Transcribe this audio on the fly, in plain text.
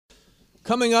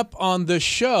Coming up on the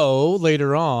show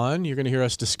later on, you're going to hear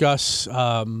us discuss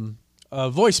a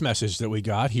voice message that we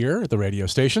got here at the radio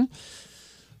station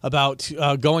about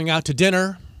going out to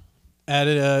dinner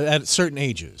at certain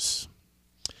ages.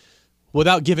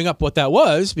 Without giving up what that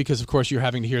was, because, of course, you're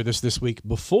having to hear this week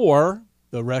before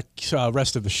the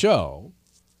rest of the show.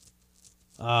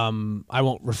 I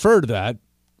won't refer to that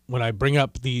when I bring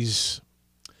up these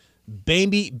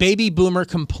baby boomer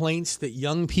complaints that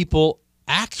young people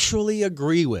actually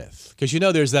agree with. Because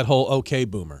there's that whole okay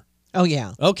boomer. Oh,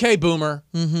 yeah. Okay boomer.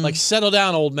 Mm-hmm. Like, settle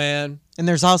down, old man. And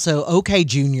there's also okay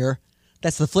junior.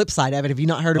 That's the flip side of it. Have you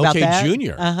not heard about that? Okay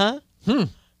junior. Uh-huh.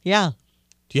 Yeah.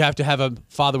 Do you have to have a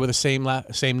father with the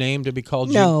same name to be called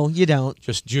junior? No, you don't.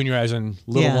 Just junior as in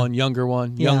little one, younger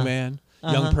one, young man,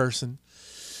 young person.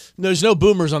 There's no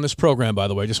boomers on this program, by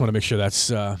the way. Just want to make sure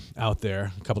that's out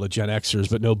there. A couple of Gen Xers,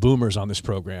 but no boomers on this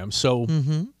program. So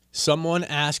someone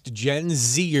asked Gen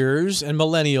Zers and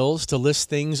millennials to list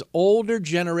things older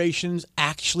generations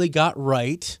actually got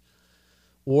right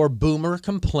or boomer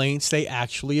complaints they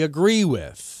actually agree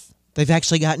with. They've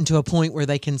actually gotten to a point where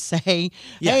they can say,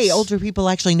 hey, older people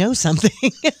actually know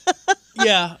something.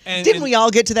 Yeah. Didn't we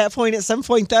all get to that point at some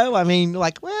point, though? I mean,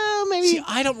 maybe. See,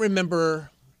 I don't remember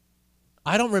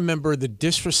the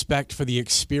disrespect for the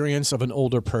experience of an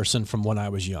older person from when I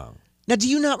was young. Now, do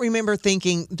you not remember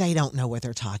thinking, they don't know what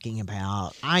they're talking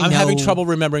about? I'm having trouble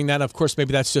remembering that. Of course,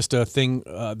 maybe that's just a thing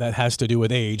that has to do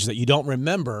with age, that you don't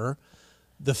remember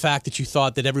the fact that you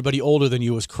thought that everybody older than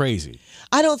you was crazy.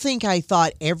 I don't think I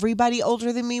thought everybody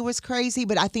older than me was crazy,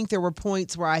 but I think there were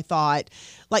points where I thought,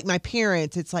 like my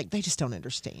parents, it's like they just don't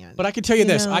understand. But I can tell you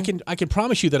this, I can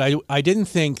promise you that I didn't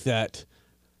think that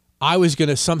I was going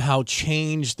to somehow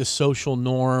change the social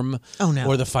norm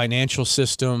or the financial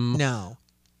system. No.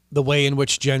 The way in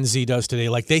which Gen Z does today.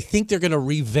 Like, they think they're going to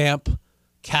revamp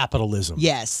capitalism.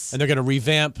 Yes. And they're going to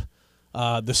revamp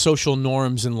the social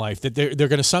norms in life, that they're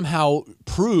going to somehow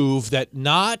prove that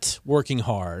not working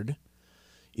hard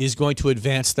is going to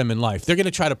advance them in life. They're going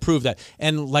to try to prove that.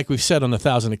 And like we've said on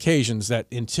 1,000 occasions, that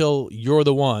until you're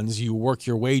the ones, you work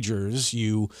your wagers,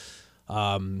 you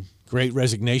great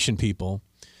resignation people,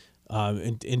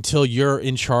 until you're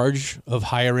in charge of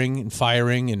hiring and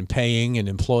firing and paying and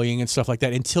employing and stuff like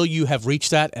that, until you have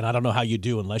reached that, and I don't know how you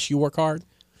do unless you work hard.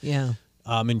 Yeah.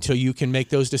 Until you can make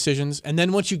those decisions. And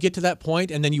then once you get to that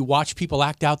point and then you watch people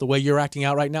act out the way you're acting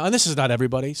out right now, and this is not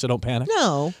everybody, so don't panic.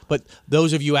 No. But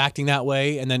those of you acting that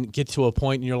way and then get to a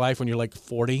point in your life when you're like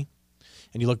 40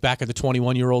 and you look back at the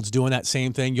 21-year-olds doing that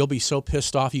same thing, you'll be so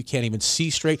pissed off you can't even see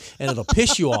straight, and it'll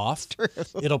piss you off.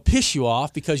 It'll piss you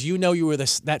off because you know you were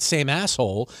that same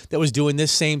asshole that was doing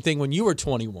this same thing when you were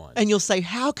 21. And you'll say,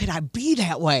 how could I be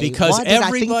that way? Because Why did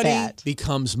I think everybody that?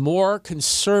 becomes more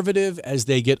conservative as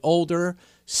they get older,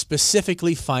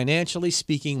 specifically financially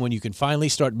speaking, when you can finally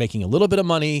start making a little bit of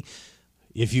money.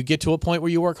 If you get to a point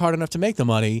where you work hard enough to make the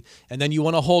money, and then you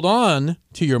want to hold on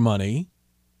to your money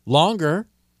longer.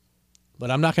 But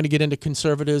I'm not going to get into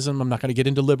conservatism. I'm not going to get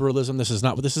into liberalism. This is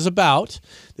not what this is about.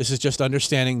 This is just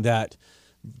understanding that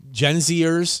Gen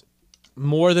Zers,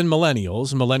 more than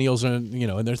millennials, and millennials are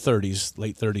in their 30s,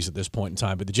 late 30s at this point in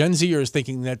time, but the Gen Zers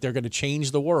thinking that they're going to change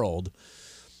the world.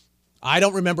 I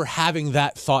don't remember having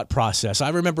that thought process. I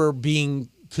remember being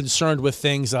concerned with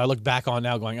things that I look back on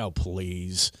now going, oh,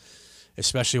 please.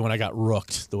 Especially when I got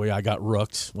rooked, the way I got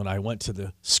rooked when I went to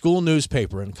the school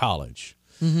newspaper in college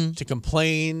to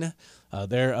complain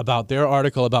about their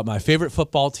article about my favorite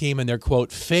football team and their,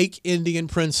 quote, fake Indian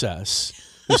princess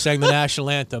who sang the national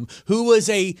anthem,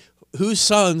 whose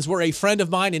sons were a friend of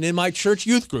mine and in my church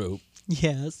youth group.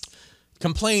 Yes.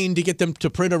 Complained to get them to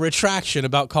print a retraction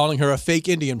about calling her a fake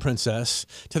Indian princess,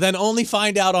 to then only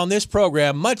find out on this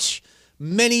program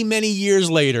many, many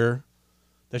years later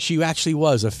that she actually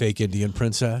was a fake Indian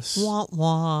princess. Wah,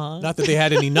 wah. Not that they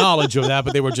had any knowledge of that,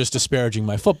 but they were just disparaging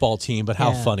my football team. But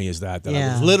how funny is that? I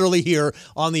was literally here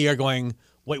on the air going,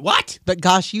 wait, what? But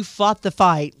gosh, you fought the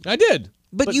fight. I did.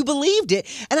 But you believed it.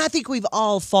 And I think we've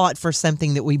all fought for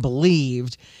something that we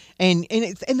believed. And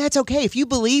that's okay. If you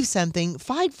believe something,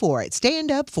 fight for it.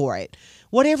 Stand up for it.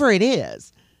 Whatever it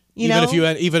is. Even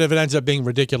if it ends up being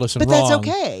ridiculous and wrong. But that's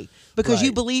okay. Because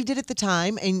you believed it at the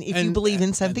time, and if you believe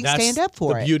in something, stand up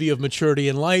for it. The beauty of maturity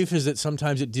in life is that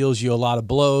sometimes it deals you a lot of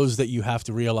blows that you have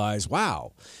to realize,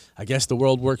 wow, I guess the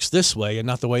world works this way and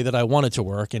not the way that I want it to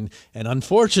work. And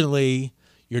unfortunately,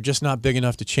 you're just not big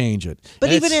enough to change it.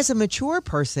 But even as a mature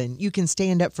person, you can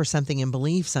stand up for something and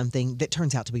believe something that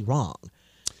turns out to be wrong.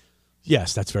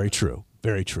 Yes, that's very true.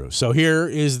 Very true. So here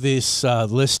is this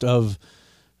list of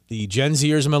the Gen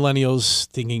Zers and millennials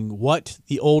thinking what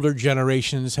the older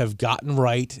generations have gotten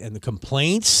right and the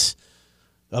complaints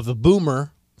of the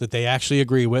boomer that they actually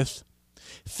agree with.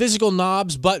 Physical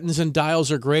knobs, buttons, and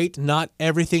dials are great. Not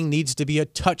everything needs to be a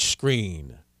touch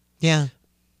screen. Yeah.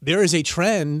 There is a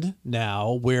trend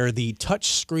now where the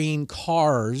touchscreen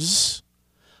cars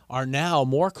are now,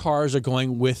 more cars are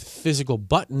going with physical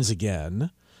buttons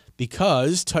again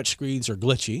because touchscreens are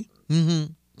glitchy.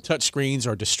 Mm-hmm. Touchscreens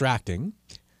are distracting.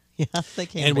 Yeah, they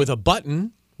can. And with a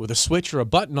button, with a switch or a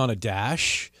button on a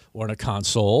dash or in a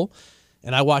console,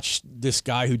 and I watch this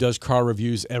guy who does car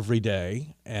reviews every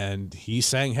day, and he's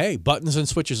saying, hey, buttons and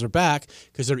switches are back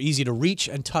because they're easy to reach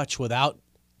and touch without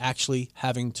actually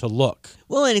having to look.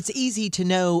 Well, and it's easy to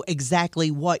know exactly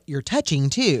what you're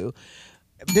touching, too.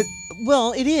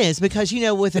 Well, it is because,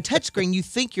 with a touchscreen, you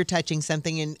think you're touching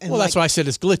something. And well, that's why I said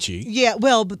it's glitchy. Yeah,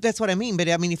 well, but that's what I mean. But,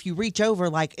 if you reach over,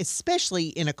 especially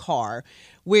in a car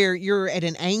where you're at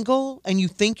an angle and you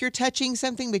think you're touching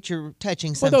something, but you're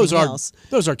touching something else.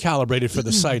 Those are calibrated for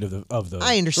the sight of the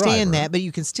I understand driver. that, but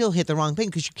you can still hit the wrong thing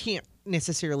because you can't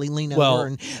necessarily lean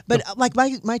over. But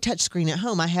my touch screen at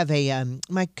home, I have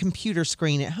my computer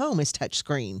screen at home is touch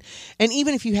screen, and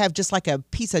even if you have just like a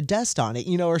piece of dust on it,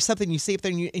 or something you see up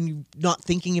there, and you're not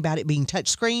thinking about it being touch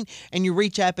screen, and you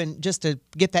reach up and just to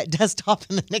get that dust off,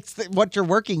 and the next thing, what you're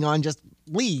working on just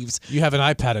leaves. You have an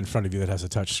iPad in front of you that has a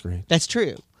touch screen. That's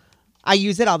true. I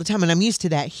use it all the time, and I'm used to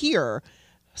that here.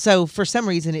 So for some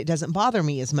reason, it doesn't bother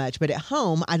me as much. But at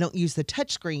home, I don't use the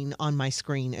touch screen on my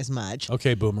screen as much.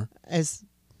 Okay, boomer.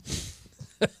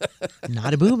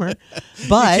 Not a boomer,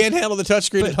 but you can't handle the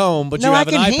touchscreen at home. But no, you have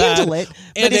I can an iPad handle it.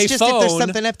 and But it's a just phone if there's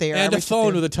something up there, and a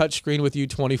phone with a touchscreen with you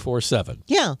 24/7.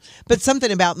 Yeah, but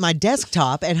something about my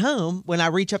desktop at home when I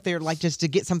reach up there, just to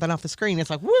get something off the screen,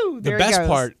 it's like woo. There the best it goes.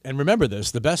 part, and remember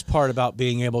this: the best part about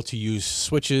being able to use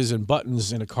switches and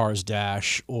buttons in a car's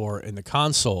dash or in the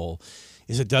console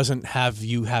is it doesn't have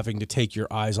you having to take your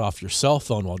eyes off your cell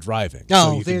phone while driving.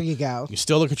 Oh, there you go. You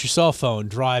still look at your cell phone,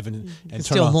 drive, and turn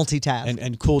still off, multitask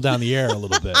and cool down the air a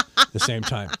little bit at the same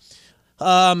time.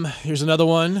 Here's another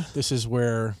one. This is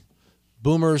where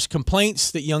boomers'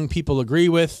 complaints that young people agree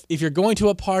with. If you're going to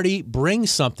a party, bring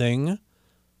something.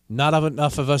 Not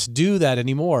enough of us do that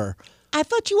anymore. I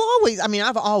thought you always.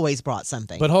 I've always brought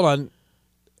something. But hold on.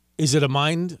 Is it a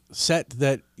mindset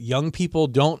that young people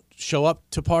don't show up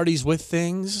to parties with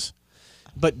things?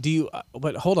 But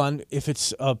hold on. If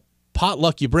it's a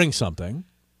potluck, you bring something.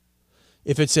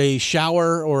 If it's a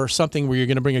shower or something where you're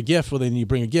going to bring a gift, well, then you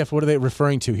bring a gift. What are they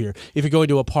referring to here? If you're going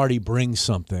to a party, bring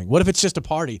something. What if it's just a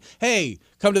party? Hey,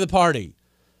 come to the party.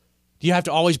 Do you have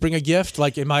to always bring a gift? Do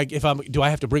I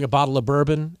have to bring a bottle of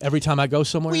bourbon every time I go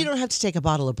somewhere? Well, you don't have to take a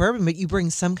bottle of bourbon, but you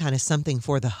bring some kind of something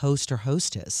for the host or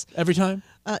hostess. Every time?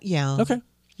 Yeah. Okay.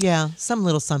 Yeah, some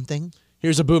little something.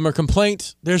 Here's a boomer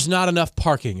complaint. There's not enough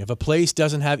parking. If a place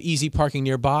doesn't have easy parking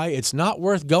nearby, it's not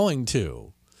worth going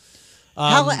to.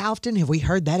 How often have we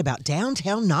heard that about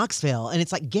downtown Knoxville? And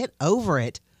it's like, get over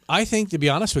it. I think, to be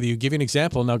honest with you, give you an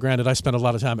example. Now, granted, I spent a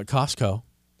lot of time at Costco.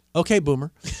 Okay,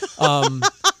 boomer.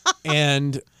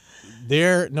 And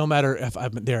there, no matter if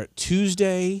I'm there at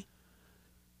Tuesday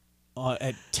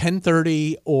at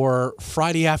 10:30 or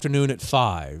Friday afternoon at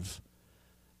 5,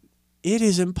 it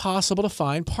is impossible to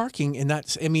find parking in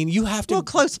that. You have to. Well,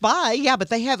 close by, yeah, but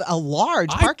they have a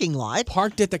large parking lot.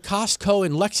 Parked at the Costco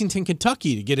in Lexington,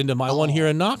 Kentucky to get into my one here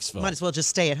in Knoxville. Might as well just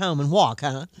stay at home and walk,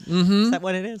 huh? Mm-hmm. Is that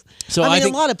what it is? So I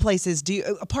think a lot of places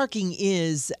do. Parking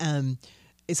is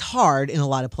hard in a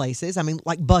lot of places.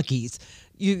 Like Buc'cee's.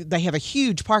 They have a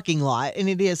huge parking lot, and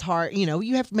it is hard.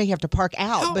 You may have to park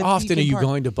out. How often are you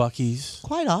going to Buc'cee's?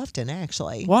 Quite often,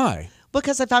 actually. Why?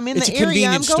 Because if I'm in the area,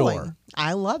 I'm going.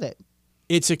 I love it.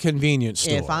 It's a convenience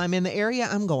store. If I'm in the area,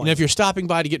 I'm going. And if you're stopping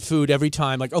by to get food every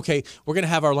time, like, okay, we're going to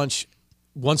have our lunch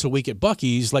once a week at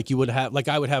Buc'cee's, like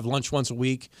I would have lunch once a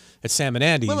week at Sam and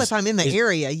Andy's. Well, if I'm in the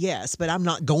area, yes, but I'm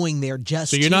not going there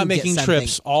just. So you're not making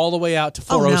trips all the way out to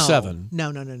 407.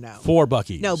 No. For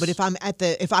Buc'cee's. No, but if I'm at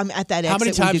that exit, how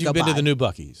many times have you been to the new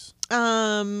Buc'cee's?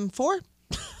 4.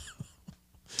 Because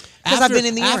I've been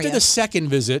in the area. After the second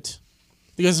visit.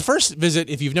 Because the first visit,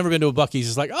 if you've never been to a Buc'cee's,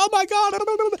 is like, oh my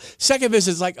God. Second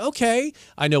visit is like, okay,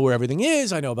 I know where everything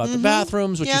is. I know about the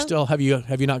bathrooms, which you still have you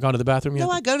not gone to the bathroom yet? No,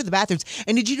 I go to the bathrooms.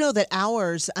 And did you know that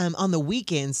ours on the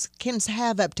weekends can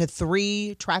have up to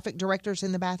 3 traffic directors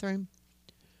in the bathroom?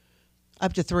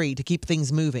 Up to 3 to keep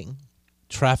things moving.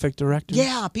 Traffic directors?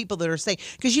 Yeah, people that are staying.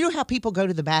 Because you know how people go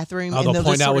to the bathroom and they'll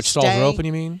point out which stalls are open,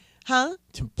 you mean? Huh?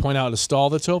 To point out a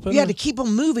stall that's open? Yeah, to keep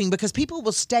them moving because people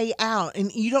will stay out,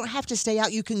 and you don't have to stay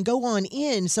out. You can go on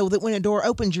in so that when a door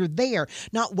opens, you're there,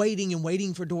 not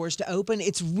waiting for doors to open.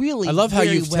 It's really I love how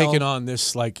you've taken on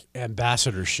this like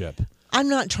ambassadorship. I'm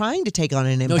not trying to take on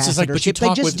an No, it's just like, but you ambassadorship. They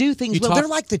talk just with- do things you well. talk- They're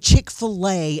like the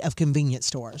Chick-fil-A of convenience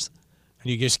stores.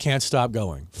 And you just can't stop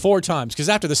going. 4 times. Because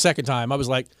after the second time, I was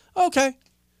like, okay,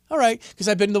 all right. Because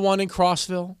I've been to the one in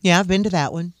Crossville. Yeah, I've been to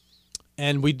that one.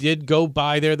 And we did go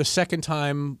by there the second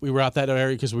time we were out that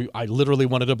area because I literally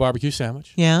wanted a barbecue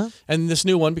sandwich. Yeah. And this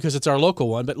new one because it's our local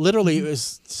one. But literally, it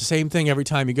was the same thing every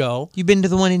time you go. You been to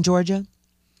the one in Georgia?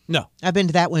 No. I've been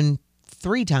to that one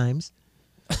 3 times.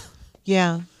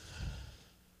 Yeah.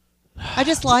 I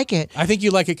just like it. I think you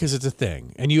like it because it's a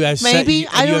thing. And you have Maybe.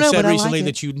 I don't know, said but I like recently it.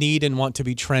 that you need and want to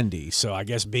be trendy. So I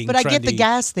guess being But trendy. I get the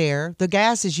gas there. The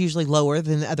gas is usually lower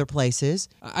than other places.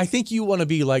 I think you want to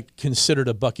be like considered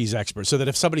a Buc'cee's expert so that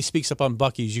if somebody speaks up on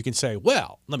Buc'cee's, you can say,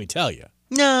 well, let me tell you.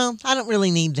 No, I don't really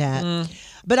need that.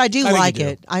 But I do I think like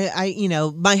you do.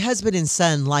 it. My husband and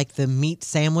son like the meat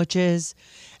sandwiches,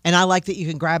 and I like that you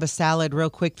can grab a salad real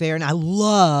quick there. And I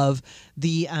love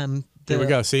the Here we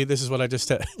go. See, this is what I just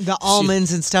said. the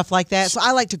almonds and stuff like that. So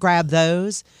I like to grab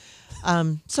those.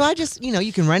 So I just,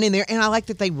 you can run in there, and I like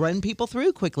that they run people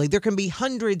through quickly. There can be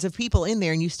hundreds of people in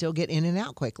there, and you still get in and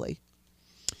out quickly.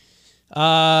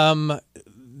 Another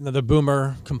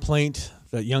boomer complaint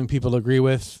that young people agree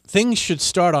with. Things should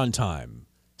start on time,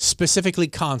 specifically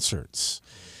concerts.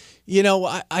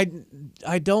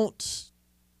 I don't...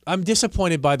 I'm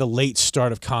disappointed by the late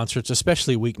start of concerts,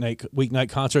 especially weeknight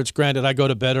concerts. Granted, I go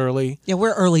to bed early. Yeah,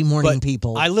 we're early morning But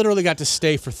people. I literally got to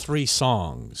stay for 3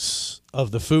 songs of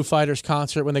the Foo Fighters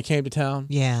concert when they came to town.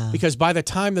 Yeah. Because by the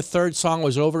time the 3rd song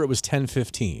was over, it was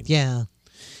 10:15. Yeah.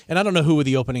 And I don't know who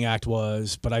the opening act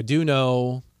was, but I do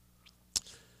know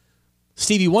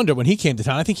Stevie Wonder, when he came to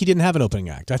town, I think he didn't have an opening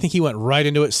act. I think he went right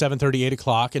into it 7:30, 8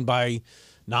 o'clock, and by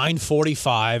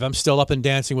 9:45, I'm still up and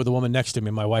dancing with the woman next to me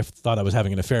my wife thought I was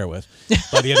having an affair with.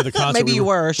 By the end of the concert, Maybe you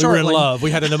were, we were in shortly. love. We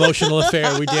had an emotional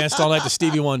affair. We danced all night to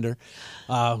Stevie Wonder.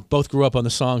 Both grew up on the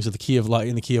songs of the Key of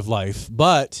in the Key of Life.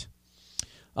 But,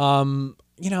 opening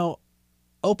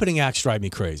acts drive me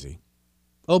crazy.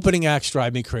 Opening acts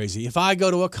drive me crazy. If I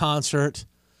go to a concert,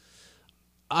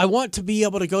 I want to be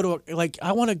able to go to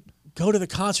I want to go to the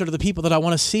concert of the people that I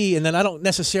want to see, and then I don't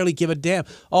necessarily give a damn.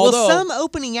 Although some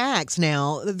opening acts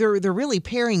now, they're really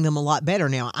pairing them a lot better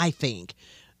now, I think,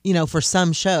 for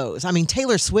some shows. I mean,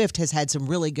 Taylor Swift has had some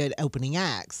really good opening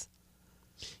acts.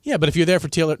 yeah, but if you're there for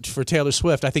Taylor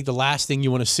Swift, I think the last thing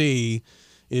you want to see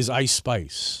is Ice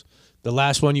Spice. The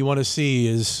last one you want to see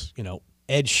is,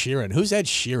 Ed Sheeran. Who's Ed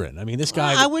Sheeran? I mean, this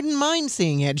guy. I wouldn't mind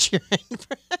seeing Ed Sheeran.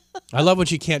 I love when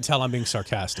she can't tell I'm being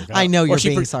sarcastic. I know you're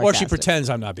being Or she sarcastic. pretends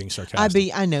I'm not being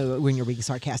sarcastic. I know when you're being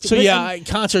sarcastic. So but, yeah,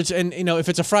 concerts, and if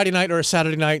it's a Friday night or a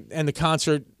Saturday night, and the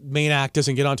concert main act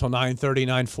doesn't get on until 9:30,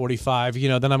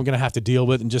 9:45, then I'm going to have to deal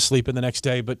with it and just sleep in the next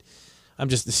day. But I'm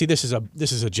just this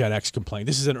is a Gen X complaint.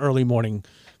 This is an early morning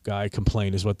guy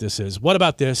complaint, is what this is. What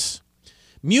about this?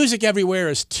 Music everywhere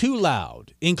is too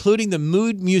loud, including the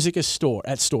mood music at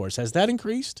stores. Has that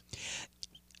increased?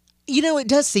 it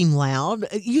does seem loud.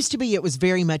 It used to be it was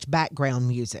very much background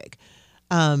music.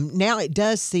 Now it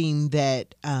does seem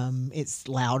that it's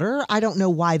louder. I don't know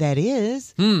why that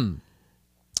is.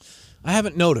 I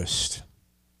haven't noticed,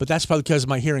 but that's probably because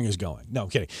my hearing is going. No, I'm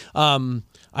kidding.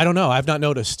 I don't know. I've not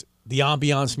noticed the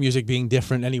ambiance music being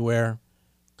different anywhere,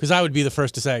 because I would be the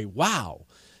first to say, wow,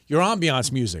 your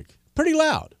ambiance music, pretty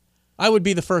loud. I would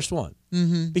be the first one,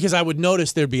 because I would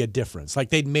notice there'd be a difference. Like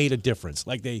they'd made a difference.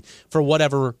 Like for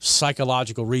whatever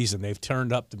psychological reason, they've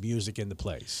turned up the music in the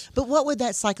place. But what would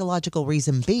that psychological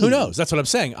reason be? Who knows? That's what I'm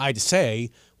saying. I'd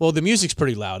say, well, the music's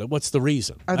pretty loud. What's the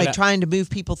reason? Are they trying to move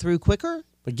people through quicker?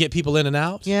 But get people in and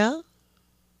out? Yeah.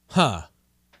 Huh.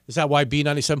 Is that why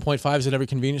B97.5 is at every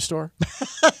convenience store?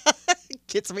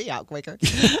 Gets me out quicker.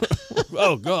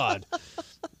 Oh, God.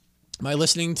 Am I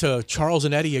listening to Charles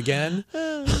and Eddie again?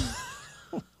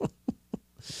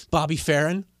 Bobby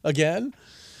Farron again?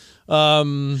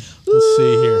 Let's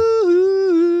see here.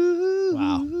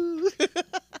 Wow.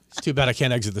 It's too bad I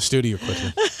can't exit the studio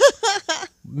quickly.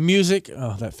 Music.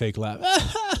 Oh, that fake laugh.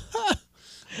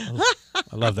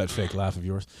 I love that fake laugh of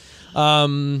yours.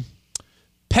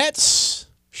 Pets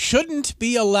shouldn't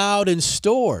be allowed in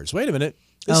stores. Wait a minute.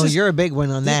 You're a big one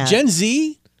on that. Gen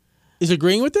Z is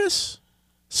agreeing with this?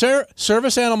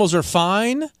 Service animals are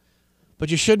fine, but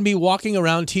you shouldn't be walking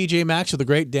around TJ Maxx with a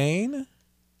Great Dane?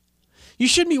 You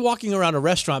shouldn't be walking around a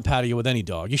restaurant patio with any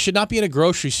dog. You should not be in a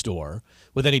grocery store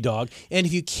with any dog. And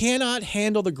if you cannot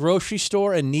handle the grocery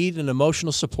store and need an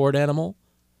emotional support animal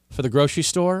for the grocery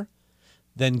store,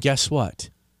 then guess what?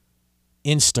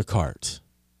 Instacart.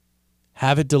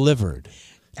 Have it delivered.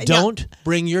 Don't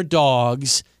bring your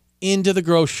dogs into the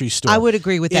grocery store. I would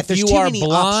agree with that. If There's you too are many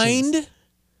blind options.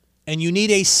 and you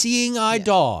need a seeing eye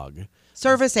dog,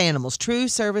 Service animals, true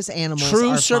service animals. True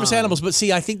are service fine. animals. But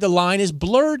see, I think the line is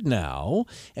blurred now,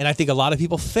 and I think a lot of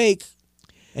people fake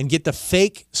and get the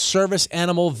fake service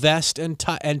animal vest and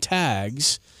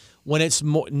tags when it's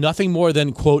nothing more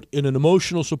than, quote, an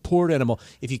emotional support animal.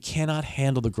 If you cannot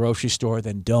handle the grocery store,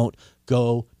 then don't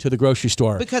go to the grocery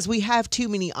store. Because we have too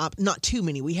many, not too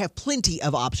many, we have plenty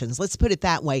of options. Let's put it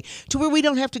that way, to where we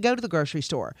don't have to go to the grocery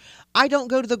store. I don't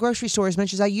go to the grocery store as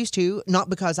much as I used to, not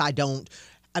because I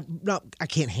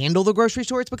can't handle the grocery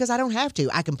store. It's because I don't have to.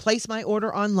 I can place my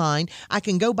order online. I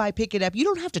can go by, pick it up. You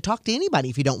don't have to talk to anybody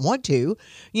if you don't want to.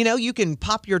 You know, you can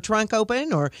pop your trunk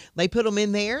open, or they put them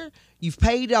in there. You've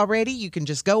paid already. You can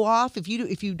just go off. If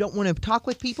you don't want to talk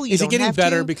with people, you don't have to. Is it getting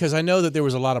better? Because I know that there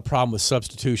was a lot of problem with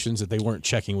substitutions, that they weren't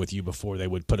checking with you before they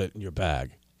would put it in your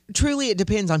bag. Truly, it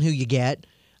depends on who you get.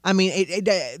 I mean,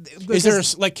 is there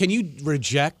can you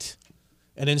reject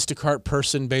an Instacart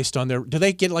person based on their? Do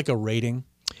they get like a rating?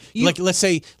 Let's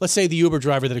say the Uber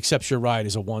driver that accepts your ride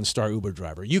is a 1-star Uber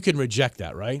driver. You can reject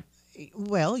that, right?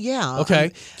 Well, yeah.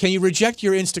 Okay. Can you reject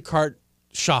your Instacart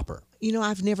shopper? You know,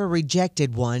 I've never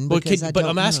rejected one because but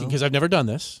I'm asking because I've never done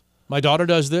this. My daughter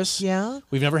does this. Yeah.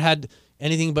 We've never had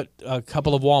anything but a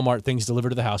couple of Walmart things delivered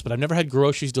to the house, but I've never had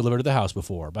groceries delivered to the house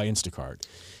before by Instacart.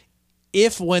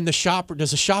 When the shopper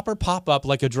does a shopper pop up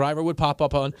like a driver would pop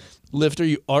up on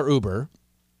Lyft or Uber,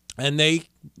 and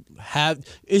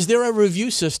is there a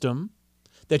review system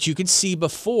that you can see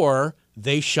before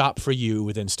they shop for you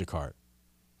with Instacart?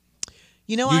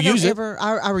 You know,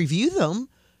 I review them.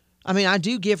 I mean, I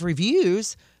do give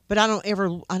reviews, but I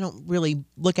don't really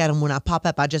look at them when I pop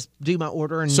up. I just do my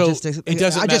order and it doesn't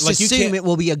I just like assume it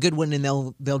will be a good one and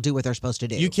they'll do what they're supposed to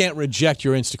do. You can't reject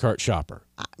your Instacart shopper.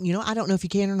 I don't know if you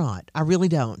can or not. I really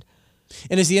don't.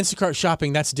 And is the Instacart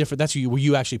shopping, that's different? That's where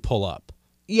you actually pull up.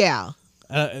 Yeah.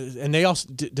 And they also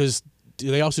do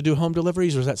they also do home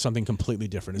deliveries, or is that something completely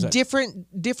different? Is that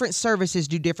different services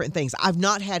do different things. I've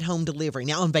not had home delivery.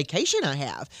 Now on vacation I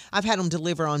have. I've had them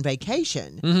deliver on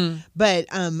vacation. Mm-hmm. But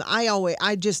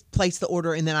I just place the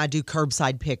order and then I do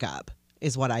curbside pickup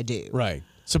is what I do. Right.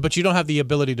 So but you don't have the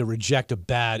ability to reject a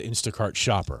bad Instacart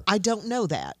shopper. I don't know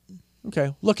that.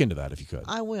 Okay, look into that if you could.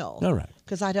 I will. All right.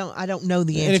 Because I don't know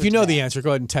the answer. And if you know the answer, go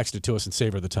ahead and text it to us and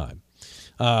save her the time.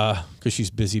 Because she's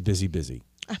busy.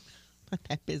 I'm not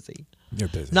that busy. You're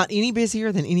busy. Not any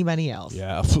busier than anybody else.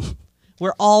 Yeah.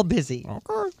 We're all busy.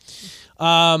 Okay.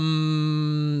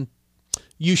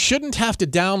 You shouldn't have to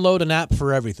download an app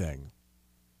for everything.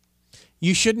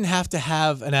 You shouldn't have to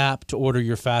have an app to order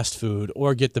your fast food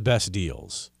or get the best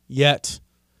deals. Yet,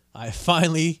 I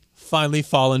finally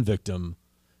fallen victim.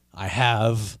 I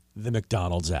have the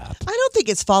McDonald's app. I don't think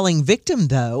it's falling victim,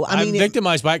 though. I'm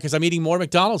victimized by it because I'm eating more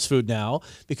McDonald's food now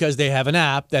because they have an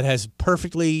app that has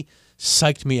perfectly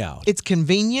psyched me out. It's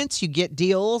convenience. You get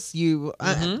deals.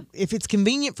 If it's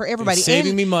convenient for everybody. It's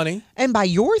saving me money. And by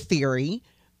your theory,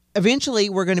 eventually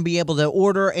we're going to be able to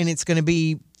order and it's going to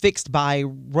be fixed by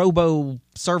robo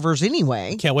servers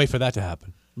anyway. Can't wait for that to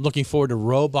happen. I'm looking forward to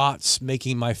robots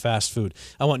making my fast food.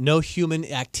 I want no human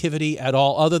activity at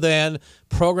all other than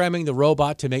programming the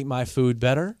robot to make my food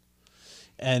better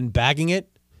and bagging it,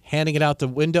 handing it out the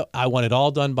window. I want it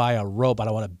all done by a robot.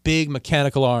 I want a big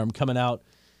mechanical arm coming out,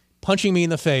 punching me in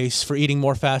the face for eating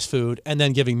more fast food and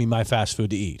then giving me my fast food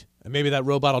to eat. And maybe that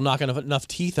robot will knock enough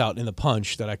teeth out in the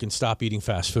punch that I can stop eating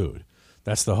fast food.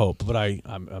 That's the hope, but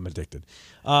I'm addicted.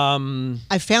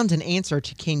 I found an answer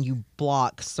to can you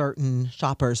block certain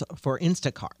shoppers for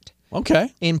Instacart.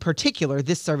 Okay. In particular,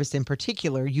 this service in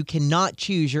particular, you cannot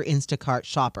choose your Instacart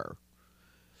shopper.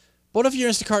 What if your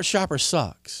Instacart shopper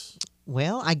sucks?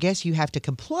 Well, I guess you have to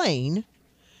complain.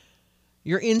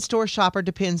 Your in-store shopper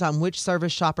depends on which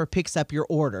service shopper picks up your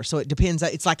order. So it depends.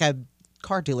 It's like a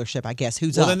car dealership, I guess.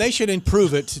 Who's up? Well, then they should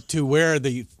improve it to where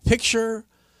the picture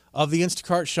of the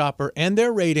Instacart shopper and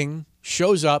their rating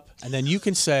shows up, and then you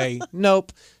can say,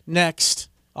 nope, next,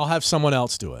 I'll have someone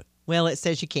else do it. Well, it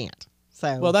says you can't.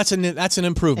 So well, that's an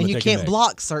improvement. And you can't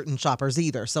block certain shoppers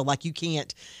either. So like you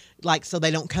can't, so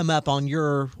they don't come up on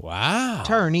your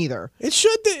turn either. It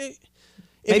should.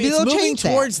 Maybe If they'll it's moving change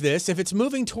that. towards this, if it's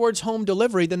moving towards home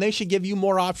delivery, then they should give you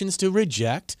more options to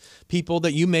reject people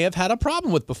that you may have had a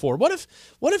problem with before. What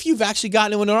if you've actually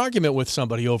gotten into an argument with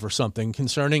somebody over something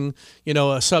concerning,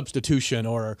 a substitution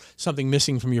or something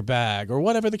missing from your bag or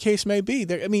whatever the case may be?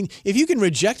 If you can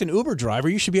reject an Uber driver,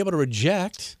 you should be able to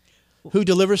reject who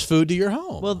delivers food to your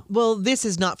home. Well, this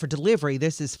is not for delivery.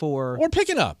 This is for or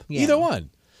picking up. Yeah. Either one.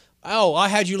 oh, I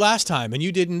had you last time, and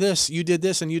you did this,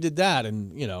 and you did that,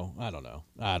 and I don't know.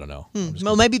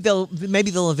 Well, maybe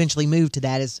they'll eventually move to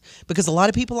that, is because a lot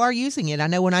of people are using it. I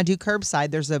know when I do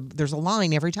curbside, there's a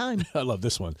line every time. I love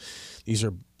this one. These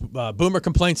are boomer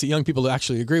complaints that young people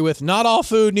actually agree with. Not all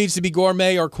food needs to be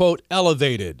gourmet or, quote,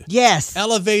 elevated. Yes.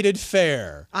 Elevated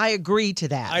fare. I agree to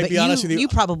that. I'd but be honest with you. You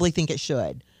probably think it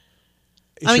should.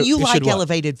 You It like should what?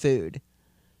 elevated food.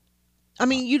 I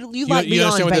mean, you like you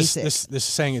beyond understand what basic. this is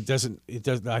saying? It does.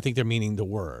 I think they're meaning the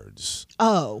words.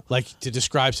 Oh. Like to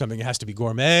describe something, it has to be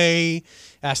gourmet, it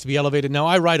has to be elevated. Now,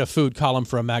 I write a food column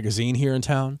for a magazine here in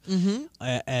town,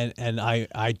 and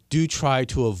I do try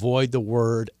to avoid the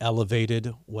word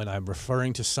elevated when I'm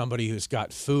referring to somebody who's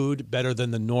got food better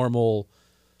than the normal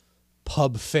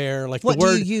pub fare. Like What the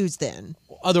word, do you use then?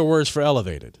 other words for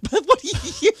elevated. What do you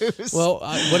use? Well,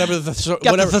 whatever the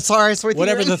thesaurus with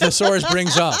whatever you? the thesaurus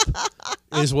brings up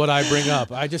is what I bring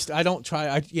up. I don't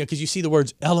try. Because you see the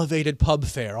words elevated pub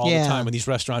fare all the time when these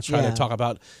restaurants try to talk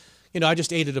about. I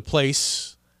just ate at a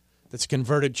place that's a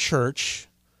converted church,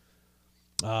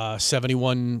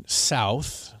 71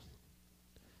 South,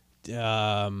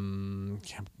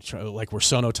 like where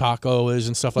Sono Taco is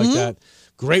and stuff like that.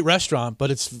 Great restaurant, but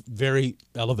it's very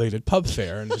elevated pub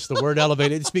fare, and just the word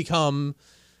elevated, it's become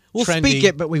we'll trendy. speak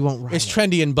it, but we won't write It's it.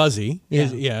 trendy and buzzy.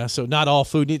 Yeah. So not all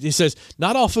food. It says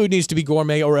not all food needs to be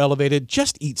gourmet or elevated.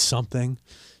 Just eat something,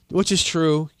 which is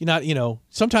true.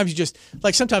 Sometimes you just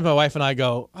sometimes my wife and I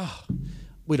go, oh,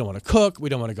 we don't want to cook. We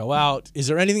don't want to go out. Is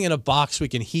there anything in a box we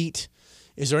can heat?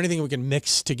 Is there anything we can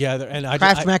mix together? And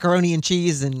Kraft macaroni and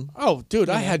cheese and dude,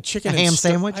 I had chicken a ham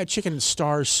sandwich. I had chicken and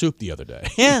Stars soup the other day.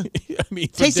 Yeah, I mean,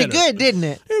 for tasted dinner. good, didn't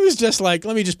it? It was just like,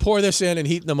 let me just pour this in and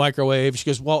heat in the microwave. She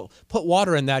goes, well, put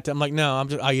water in that. I'm like, no,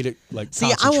 I eat it like See,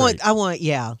 concentrate. I want.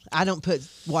 I don't put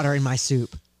water in my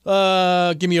soup.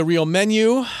 Give me a real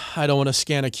menu. I don't want to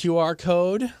scan a QR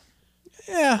code.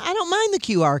 Yeah, I don't mind the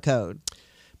QR code.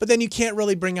 but then you can't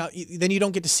really bring out. Then you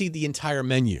don't get to see the entire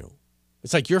menu.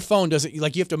 It's like your phone doesn't, you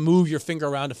have to move your finger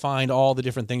around to find all the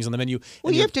different things on the menu.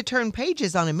 Well, you have to turn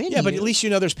pages on a menu. Yeah, but at least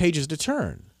there's pages to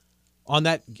turn. On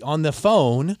the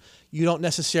phone, you don't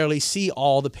necessarily see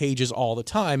all the pages all the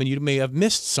time, and you may have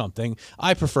missed something.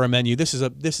 I prefer a menu. This is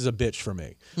a bitch for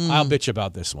me. I'll bitch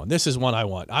about this one. This is one I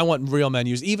want. I want real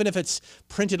menus, even if it's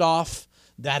printed off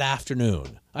that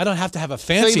afternoon. I don't have to have a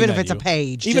fancy even menu. if it's a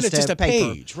page, Even if it's just a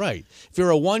paper. page, right. If you're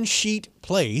a one-sheet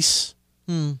place,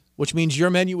 which means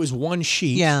your menu is one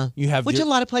sheet. Yeah, you have which a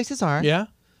lot of places are. Yeah.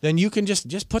 Then you can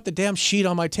just put the damn sheet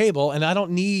on my table, and I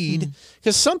don't need,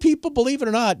 because some people, believe it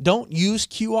or not, don't use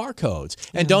QR codes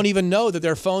and don't even know that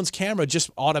their phone's camera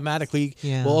just automatically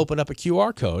will open up a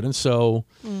QR code. And so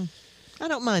I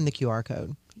don't mind the QR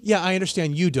code. Yeah, I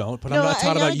understand you don't, but No, I'm not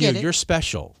talking I about you. get it. You're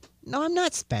special. No, I'm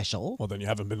not special. Well, then you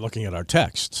haven't been looking at our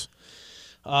texts.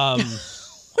 What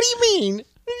do you mean? What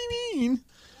do you mean?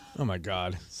 Oh, my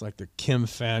God. It's like the Kim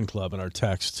fan club in our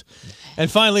text. And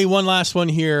finally, one last one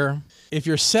here. If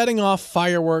you're setting off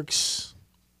fireworks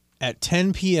at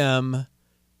 10 p.m.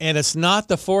 and it's not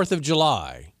the 4th of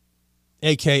July,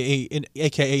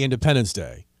 a.k.a. Independence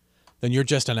Day, then you're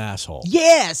just an asshole.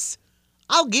 Yes.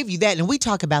 I'll give you that, and we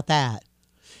talk about that.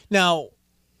 Now,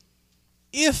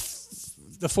 if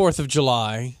the 4th of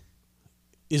July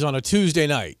is on a Tuesday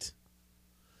night,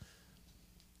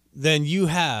 then you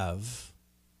have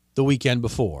the weekend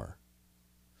before.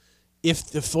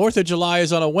 If the 4th of July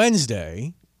is on a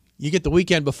Wednesday, you get the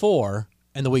weekend before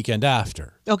and the weekend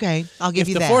after. Okay, I'll give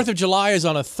you that. If the 4th of July is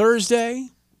on a Thursday,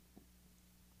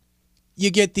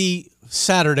 you get the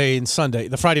Saturday and Sunday,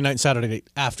 the Friday night and Saturday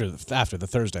after the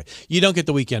Thursday. You don't get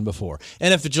the weekend before.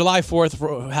 And if the July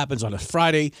 4th happens on a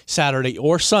Friday, Saturday,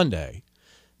 or Sunday,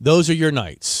 those are your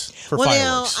nights for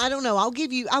fireworks. Now, I don't know. I'll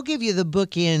give you the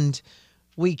bookend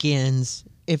weekends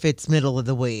if it's middle of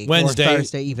the week. Wednesday, or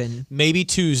Thursday even. Maybe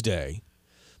Tuesday.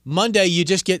 Monday, you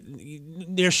just get,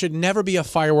 there should never be a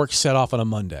fireworks set off on a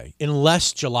Monday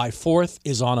unless July 4th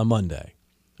is on a Monday.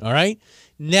 All right?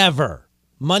 Never.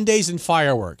 Mondays and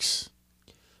fireworks.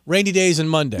 Rainy days and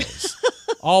Mondays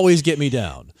always get me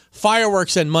down.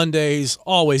 Fireworks and Mondays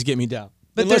always get me down.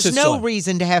 But Unless there's it's no July.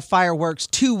 reason to have fireworks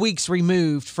 2 weeks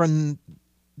removed from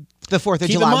the 4th of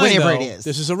Keep July, in mind, whenever though, it is.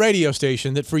 This is a radio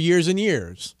station that for years and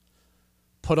years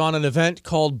put on an event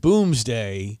called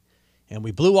Boomsday, and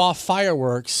we blew off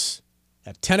fireworks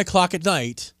at 10 o'clock at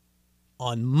night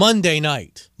on Monday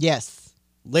night. Yes.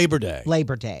 Labor Day.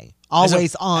 Labor Day.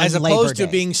 Always on As Labor opposed Day.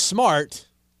 to being smart,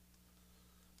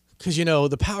 Because,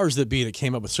 the powers that be that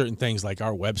came up with certain things like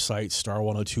our website,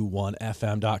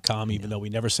 star1021fm.com, even though we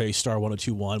never say star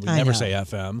 1021, we never say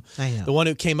FM. I know. The one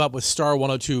who came up with star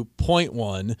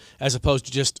 102.1 as opposed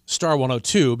to just star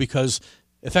 102 because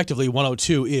effectively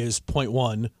 102 is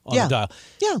 0.1 on the dial.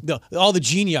 Yeah. All the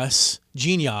genii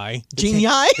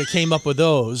that came up with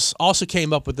those also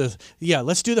came up with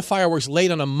let's do the fireworks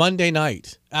late on a Monday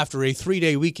night after a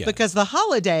 3-day weekend. Because the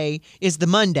holiday is the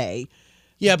Monday.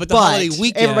 Yeah, but the holiday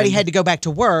weekend, everybody had to go back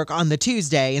to work on the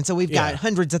Tuesday, and so we've got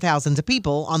hundreds of thousands of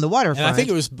people on the waterfront. And I think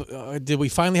it was, did we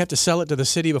finally have to sell it to the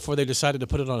city before they decided to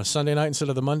put it on a Sunday night instead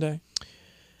of the Monday?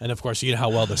 And, of course, you know how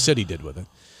well the city did with it.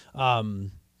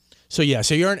 So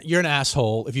you're an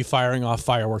asshole if you're firing off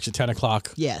fireworks at 10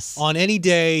 o'clock. Yes. On any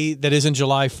day that isn't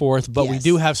July 4th, but we Yes.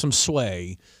 do have some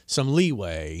sway, some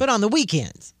leeway. But on the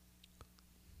weekends.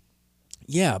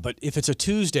 Yeah, but if it's a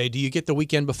Tuesday, do you get the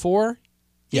weekend before?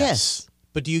 Yes.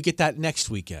 But do you get that next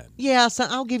weekend? Yeah, so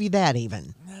I'll give you that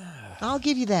even. I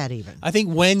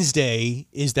think Wednesday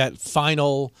is that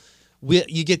final.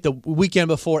 You get the weekend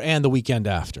before and the weekend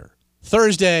after.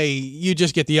 Thursday, you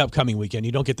just get the upcoming weekend.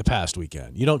 You don't get the past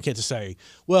weekend. You don't get to say,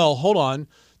 well, hold on.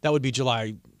 That would be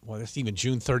July. Well, that's even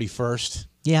June 31st.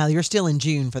 Yeah, you're still in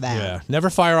June for that. Yeah. Never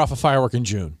fire off a firework in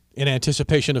June in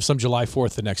anticipation of some July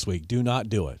 4th the next week. Do not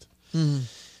do it. Mm.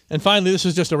 And finally, this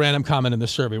is just a random comment in the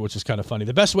survey, which is kind of funny.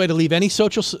 The best way to leave any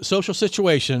social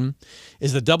situation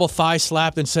is the double thigh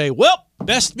slap and say, well,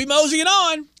 best be moseying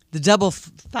on. The double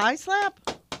thigh slap?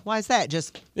 Why is that?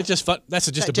 It's just fun. That's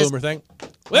just a boomer thing.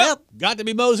 Well, got to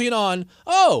be moseying on.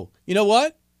 Oh, you know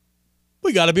what?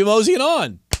 We got to be moseying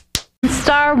on.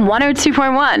 Star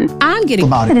 102.1. I'm getting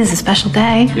about It is a special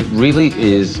day. It really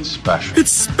is special.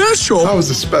 It's special. How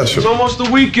is it special? It's almost the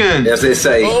weekend. As they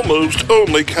say. Almost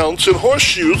only counts in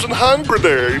horseshoes and hand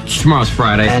grenades. Tomorrow's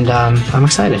Friday. And I'm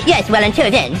excited. Yes, well,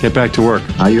 until then. Get back to work.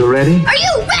 Are you ready? Are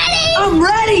you ready? I'm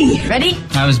ready. Ready?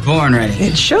 I was born ready.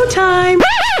 It's showtime.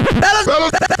 Fellas,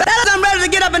 I'm ready to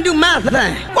get up and do my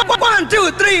thing. 1,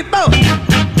 2, 3, 4.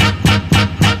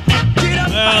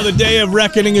 The day of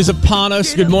reckoning is upon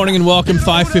us. Good morning and welcome.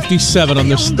 5:57 on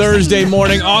this Thursday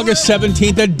morning, August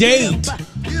 17th, a date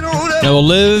that will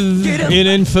live in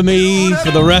infamy for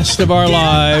the rest of our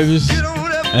lives,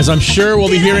 as I'm sure we'll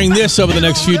be hearing this over the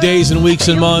next few days and weeks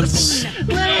and months.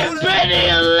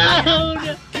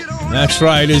 That's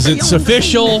right. It's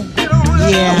official.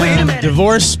 Yeah.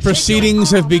 Divorce proceedings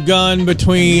have begun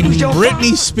between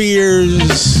Britney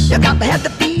Spears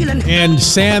and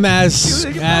Sam Asghari.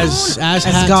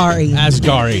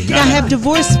 Now, have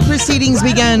divorce proceedings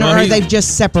begun, or they've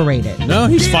just separated? No,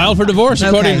 he's filed for divorce,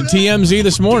 according to TMZ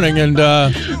this morning, and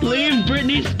leave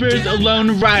Britney Spears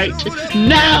alone right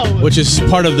now. Which is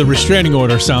part of the restraining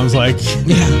order, sounds like.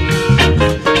 Yeah.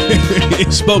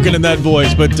 It's spoken in that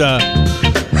voice, but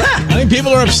I think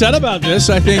people are upset about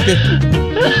this. I think that.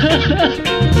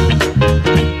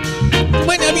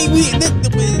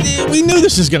 We knew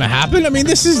this was going to happen. I mean,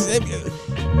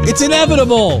 it's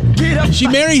inevitable. She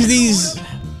marries these.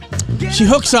 She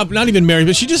hooks up, not even married,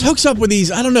 but she just hooks up with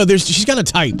these. I don't know. She's got a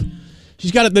type.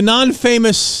 She's got the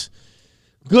non-famous,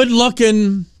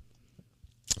 good-looking.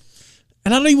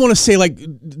 And I don't even want to say like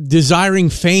desiring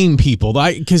fame people,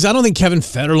 because I don't think Kevin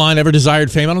Federline ever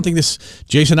desired fame. I don't think this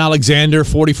Jason Alexander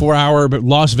 44-hour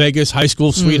Las Vegas high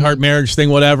school sweetheart marriage thing,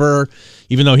 whatever,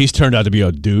 even though he's turned out to be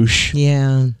a douche.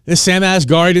 Yeah. This Sam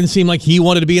Asghari didn't seem like he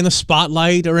wanted to be in the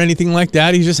spotlight or anything like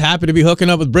that. He's just happy to be hooking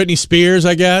up with Britney Spears,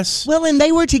 I guess. Well, and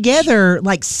they were together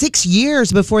like 6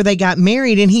 years before they got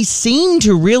married, and he seemed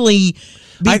to really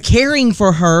be caring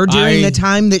for her during the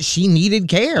time that she needed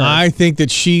care. I think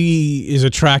that she is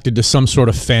attracted to some sort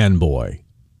of fanboy.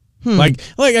 Like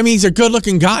I mean, he's a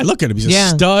good-looking guy. Look at him; he's a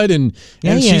stud, and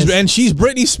she's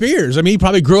Britney Spears. I mean, he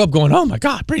probably grew up going, "Oh my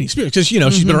God, Britney Spears," because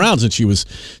she's been around since she was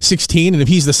 16, and if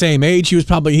he's the same age, he was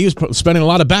spending a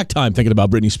lot of back time thinking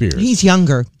about Britney Spears. He's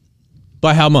younger.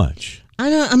 By how much?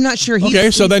 I'm not sure.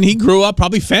 So then he grew up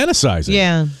probably fantasizing.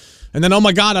 Yeah. And then, oh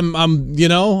my God,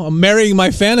 I'm marrying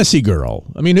my fantasy girl.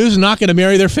 I mean, who's not going to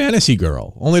marry their fantasy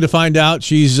girl? Only to find out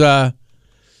she's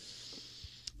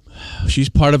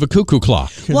part of a cuckoo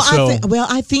clock. Well,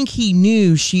 I think he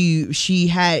knew she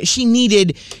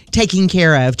needed taking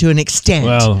care of to an extent.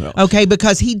 Well, okay,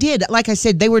 because he did. Like I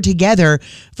said, they were together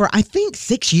for I think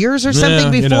 6 years or something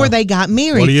before they got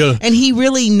married, and he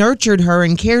really nurtured her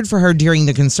and cared for her during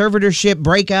the conservatorship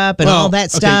breakup and all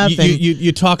that stuff.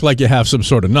 You talk like you have some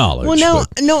sort of knowledge. Well,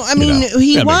 no. I mean,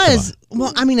 he was.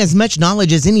 Well, I mean, as much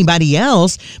knowledge as anybody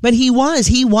else, but he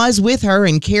was with her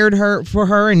and cared for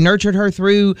her and nurtured her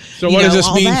through. So what does this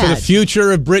mean for the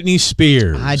future of Britney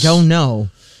Spears? I don't know.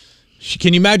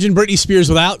 Can you imagine Britney Spears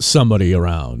without somebody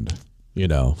around,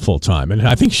 full time? And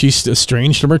I think she's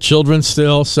estranged from her children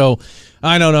still. So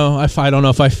I don't know. I don't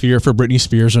know if I fear for Britney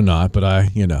Spears or not, but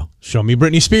show me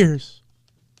Britney Spears.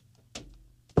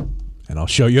 And I'll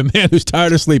show you a man who's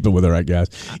tired of sleeping with her, I guess.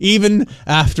 Even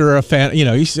after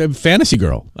he's a fantasy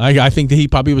girl. I think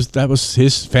that that was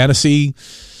his fantasy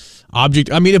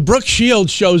object. I mean, if Brooke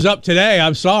Shields shows up today,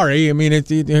 I'm sorry. I mean,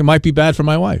 it might be bad for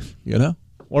my wife,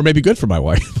 or maybe good for my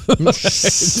wife,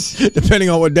 depending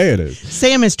on what day it is.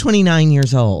 Sam is 29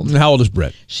 years old. And how old is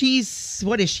Britt?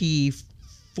 What is she,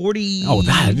 40? Oh,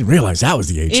 I didn't realize that was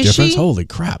the age Is difference. she? Holy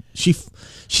crap. She's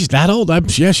that old?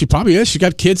 Yeah, she probably is. She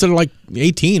got kids that are like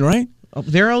 18, right? Oh,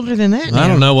 they're older than that now. I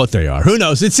don't know what they are. Who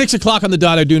knows? It's 6 o'clock on the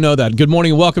dot. I do know that. Good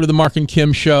morning and welcome to the Marc and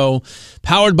Kim Show.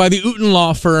 Powered by the Uten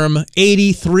Law Firm.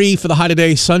 83 for the high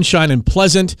today. Sunshine and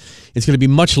pleasant. It's going to be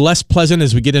much less pleasant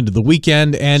as we get into the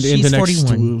weekend and into next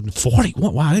 41.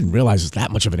 41. Wow, I didn't realize it's that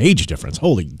much of an age difference.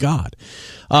 Holy God.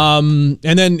 And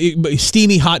then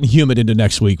steamy, hot, and humid into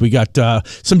next week. We got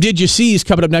some Did You See's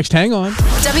coming up next. Hang on.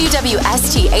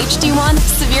 WWST HD1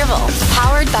 Sevierville.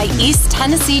 Powered by East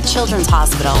Tennessee Children's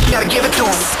Hospital. Gotta give it to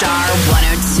him. Star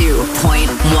 102.1.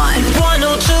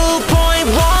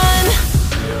 102.1.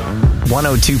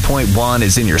 102.1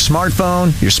 is in your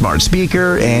smartphone, your smart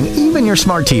speaker, and even your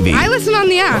smart TV. I listen on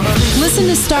the app. Listen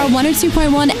to Star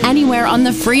 102.1 anywhere on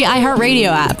the free iHeartRadio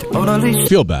app. I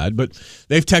feel bad, but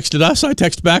they've texted us. I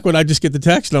text back when I just get the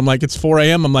text, and I'm like, it's 4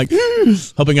 a.m. I'm like,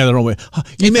 hoping I don't know.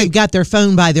 If they've got their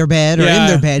phone by their bed or in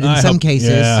their bed in some cases.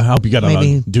 Yeah, I hope you got it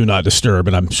maybe. on Do Not Disturb,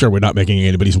 and I'm sure we're not making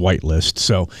anybody's whitelist.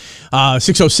 So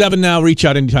 607 now. Reach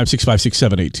out anytime,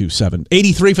 656-7827.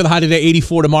 83 for the high today,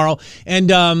 84 tomorrow.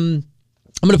 And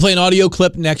I'm going to play an audio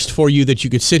clip next for you that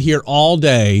you could sit here all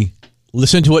day,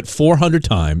 listen to it 400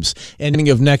 times, ending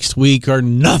of next week are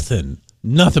nothing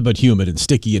but humid and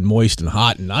sticky and moist and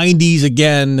hot, 90s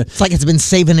again. It's like it's been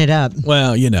saving it up.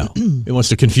 Well, it wants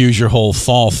to confuse your whole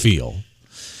fall feel.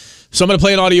 So I'm going to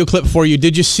play an audio clip for you.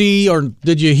 Did you see or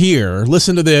did you hear?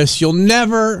 Listen to this. You'll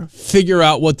never figure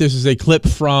out what this is a clip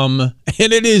from,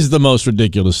 and it is the most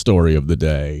ridiculous story of the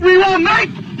day. We will make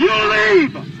you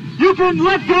leave! You can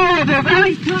let go of him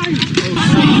anytime!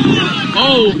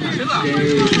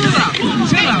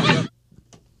 Chill out.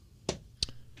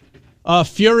 A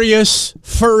furious,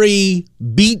 furry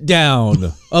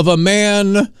beatdown of a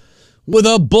man with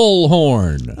a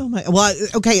bullhorn. Oh my! Well,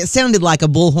 okay, it sounded like a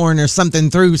bullhorn or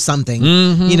something through something,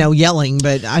 yelling,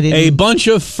 but I didn't. A bunch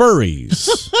of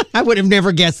furries. I would have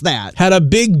never guessed that. Had a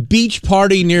big beach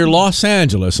party near Los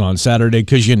Angeles on Saturday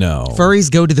because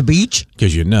furries go to the beach?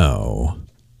 Because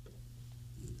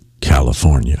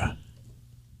California.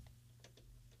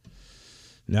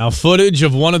 Now, footage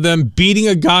of one of them beating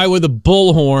a guy with a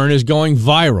bullhorn is going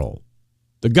viral.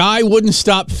 The guy wouldn't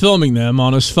stop filming them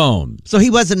on his phone. So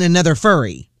he wasn't another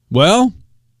furry? Well...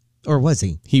 Or was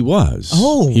he? He was.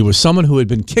 Oh. He was someone who had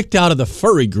been kicked out of the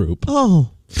furry group. Oh.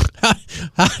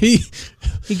 He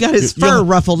got his fur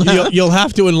ruffled up. You'll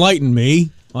have to enlighten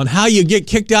me on how you get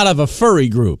kicked out of a furry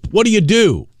group. What do you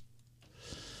do?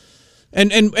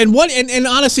 And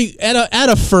honestly, at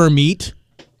a fur meet,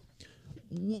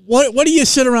 what do you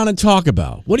sit around and talk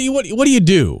about? What do you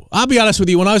do? I'll be honest with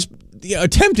you. When I was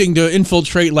attempting to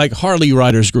infiltrate like Harley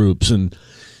riders groups and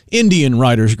Indian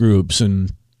riders groups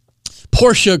and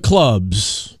Porsche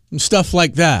clubs and stuff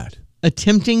like that.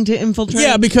 Attempting to infiltrate?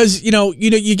 Yeah, because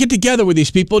you get together with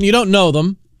these people and you don't know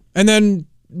them, and then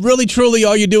really truly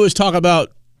all you do is talk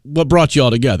about what brought you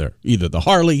all together, either the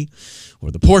Harley or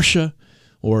the Porsche.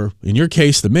 Or, in your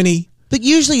case, the Mini. But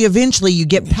usually, eventually, you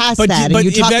get past that and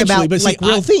you talk about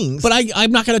real things. But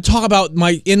I'm not going to talk about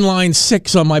my inline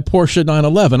 6 on my Porsche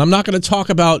 911. I'm not going to talk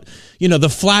about, the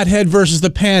flathead versus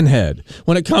the panhead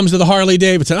when it comes to the Harley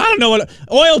Davidson. I don't know what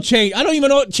oil change. I don't even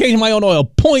know what change my own oil.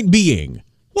 Point being,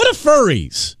 what are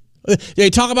furries?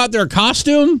 They talk about their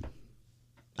costume?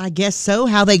 I guess so.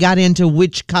 How they got into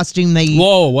which costume they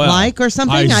like or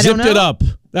something. I don't know. Zipped it up.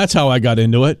 That's how I got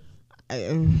into it.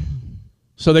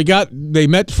 So they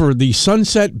met for the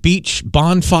Sunset Beach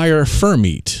Bonfire Fur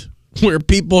Meet, where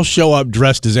people show up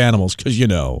dressed as animals because,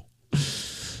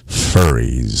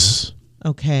 furries.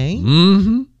 Okay.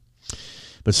 Mm-hmm.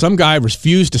 But some guy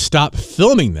refused to stop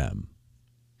filming them.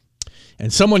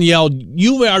 And someone yelled,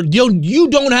 you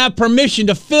don't have permission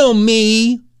to film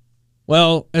me.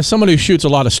 Well, as someone who shoots a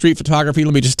lot of street photography,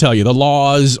 let me just tell you, the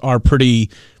laws are pretty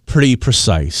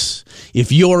precise.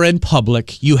 If you're in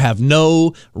public, you have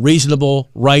no reasonable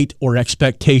right or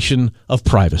expectation of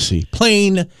privacy.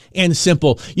 Plain and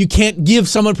simple. You can't give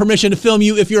someone permission to film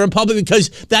you if you're in public because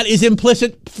that is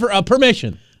implicit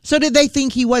permission. So did they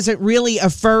think he wasn't really a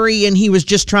furry and he was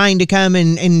just trying to come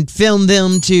and film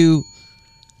them to,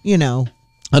 you know?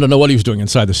 I don't know what he was doing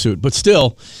inside the suit, but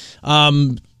still.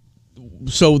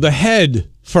 So the head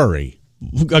furry,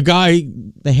 a guy...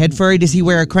 The head furry, does he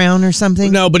wear a crown or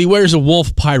something? No, but he wears a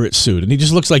wolf pirate suit, and he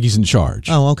just looks like he's in charge.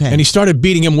 Oh, okay. And he started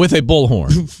beating him with a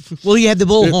bullhorn. Well, he had the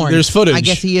bullhorn. There's footage. I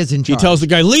guess he is in charge. He tells the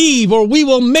guy, leave or we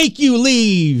will make you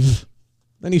leave.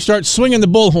 Then he starts swinging the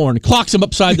bullhorn, clocks him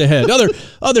upside the head.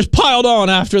 Others piled on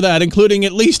after that, including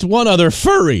at least one other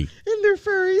furry. And they're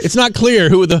furries. It's not clear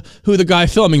who the guy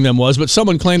filming them was, but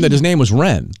someone claimed that his name was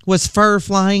Ren. Was fur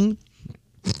flying?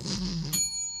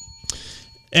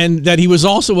 And that he was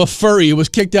also a furry who was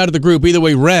kicked out of the group. Either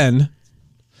way, Ren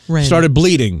started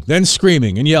bleeding, then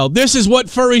screaming, and yelled, "This is what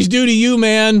furries do to you,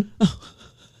 man."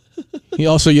 He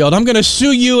also yelled, "I'm going to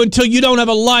sue you until you don't have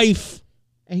a life."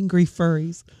 Angry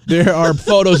furries. There are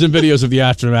photos and videos of the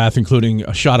aftermath, including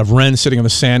a shot of Ren sitting on the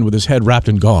sand with his head wrapped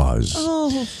in gauze.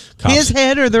 Oh, his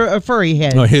head or a furry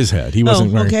head? No, his head. He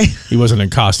wasn't wearing. He wasn't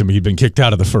in costume. He'd been kicked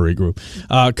out of the furry group.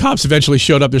 Cops eventually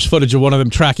showed up. There's footage of one of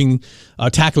them tackling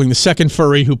the second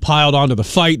furry who piled onto the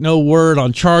fight. No word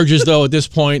on charges though at this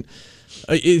point.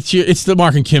 It's the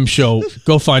Marc and Kim Show.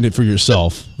 Go find it for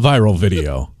yourself. Viral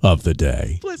video of the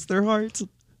day. Bless their hearts.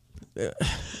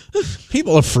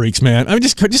 People are freaks, man. I mean,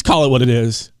 just call it what it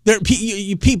is.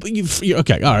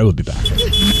 Okay, all right, we'll be back.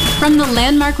 From the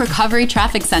Landmark Recovery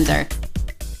Traffic Center.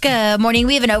 Good morning.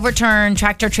 We have an overturned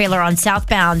tractor trailer on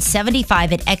southbound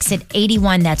 75 at exit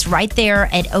 81. That's right there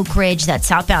at Oak Ridge. That's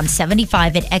southbound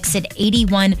 75 at exit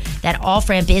 81. That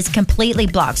off-ramp is completely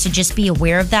blocked, so just be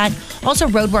aware of that. Also,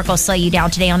 road work will slow you down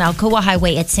today on Alcoa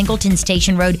Highway at Singleton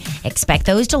Station Road. Expect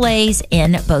those delays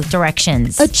in both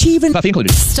directions. Achieving. Coffee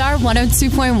included. Star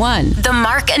 102.1. The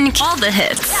Mark and all the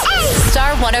hits.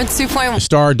 Star 102.1.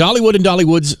 Star Dollywood and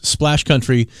Dollywood's Splash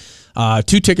Country.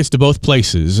 2 tickets to both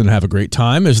places and have a great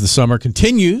time as the summer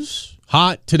continues.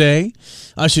 Hot today.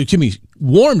 Excuse me,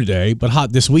 warm today, but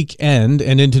hot this weekend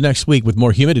and into next week with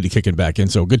more humidity kicking back in.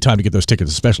 So a good time to get those tickets,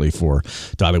 especially for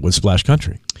Dollywood Splash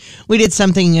Country. We did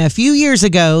something a few years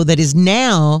ago that is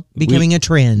now becoming a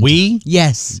trend.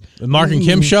 Yes. The Marc and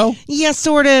Kim Show? Yes,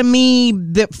 sort of me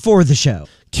for the show.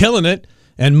 Killing it.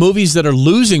 And movies that are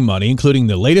losing money, including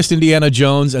the latest Indiana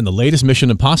Jones and the latest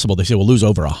Mission Impossible, they say will lose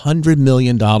over $100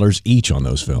 million each on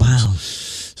those films. Wow.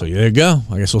 So there you go.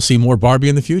 I guess we'll see more Barbie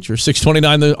in the future.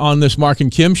 6:29 on this Marc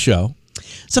and Kim Show.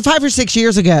 So 5 or 6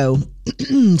 years ago,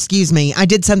 excuse me, I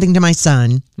did something to my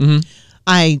son. Mm-hmm.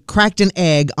 I cracked an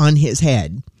egg on his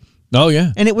head. Oh,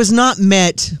 yeah. And it was not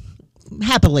met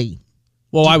happily.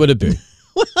 Well, why would it be?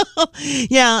 Well,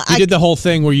 yeah. You did the whole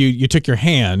thing where you took your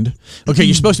hand. Okay,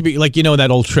 you're supposed to be like, that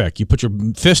old trick. You put your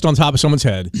fist on top of someone's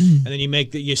head, and then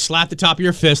you slap the top of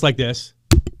your fist like this.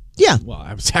 Yeah. Well,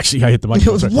 I hit the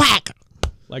microphone. It was whack.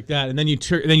 Like that, and then you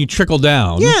trickle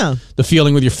down. Yeah. The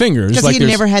feeling with your fingers. Because he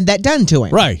never had that done to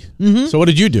him. Right. Mm-hmm. So what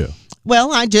did you do?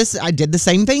 Well, I did the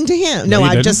same thing to him. No,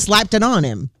 I just slapped it on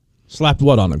him. Slapped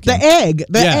what on him, Kim? The egg.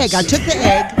 The egg. I took the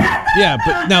egg. Yeah,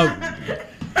 but now...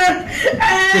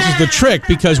 This is the trick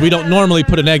because we don't normally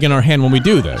put an egg in our hand when we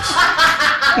do this.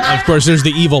 And of course, there's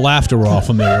the evil laughter we're all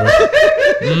familiar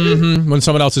with. When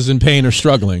someone else is in pain or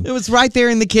struggling. It was right there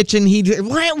in the kitchen.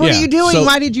 What are you doing?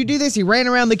 Why did you do this? He ran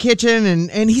around the kitchen,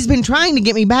 and he's been trying to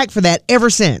get me back for that ever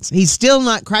since. He's still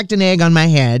not cracked an egg on my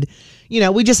head.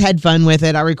 We just had fun with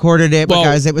it. I recorded it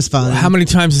because it was fun. How many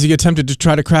times has he attempted to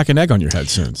try to crack an egg on your head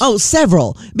since? Oh,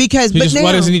 several. Why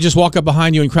doesn't he just walk up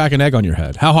behind you and crack an egg on your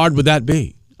head? How hard would that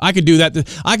be? I could do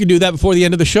that. I could do that before the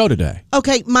end of the show today.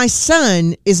 Okay, my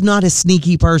son is not a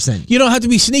sneaky person. You don't have to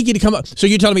be sneaky to come up. So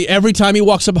you're telling me every time he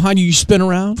walks up behind you, you spin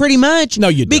around? Pretty much. No,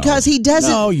 you don't. Because he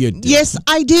doesn't. No, you don't. Yes,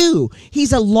 I do.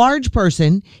 He's a large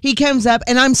person. He comes up,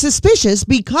 and I'm suspicious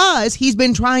because he's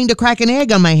been trying to crack an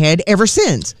egg on my head ever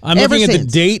since. I'm looking at the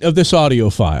date of this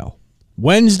audio file.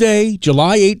 Wednesday,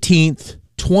 July 18th,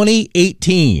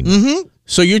 2018. Mm-hmm.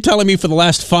 So you're telling me for the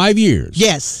last 5 years?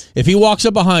 Yes. If he walks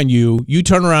up behind you, you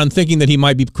turn around thinking that he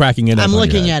might be cracking an egg. I'm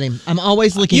looking at him. I'm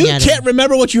always looking at him. You can't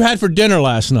remember what you had for dinner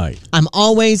last night. I'm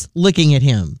always looking at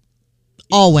him.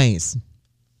 Always.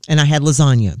 And I had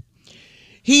lasagna.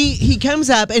 He comes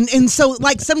up, and so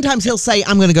like sometimes he'll say,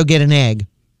 I'm going to go get an egg.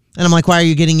 And I'm like, why are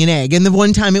you getting an egg? And the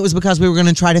one time it was because we were going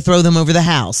to try to throw them over the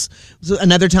house. So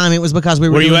another time it was because we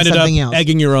were doing something else. Where you ended up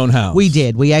egging your own house. We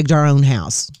did. We egged our own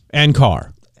house. And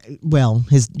car. Well,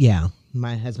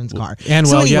 my husband's car. And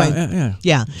so well, anyway,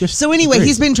 yeah. So anyway,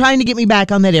 he's been trying to get me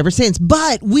back on that ever since.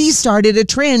 But we started a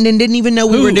trend and didn't even know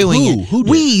we were doing it. Who did?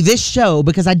 We, this show,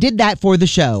 because I did that for the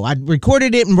show. I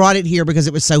recorded it and brought it here because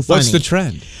it was so funny. What's the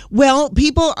trend? Well,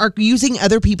 people are using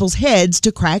other people's heads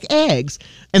to crack eggs,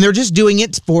 and they're just doing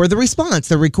it for the response.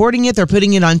 They're recording it. They're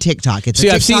putting it on TikTok. It's a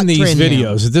TikTok I've seen these trend videos.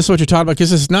 now. Is this what you're talking about?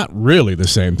 Because it's not really the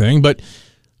same thing, but.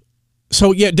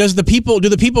 So yeah, do the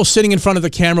people sitting in front of the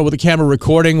camera with the camera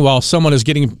recording while someone is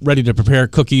getting ready to prepare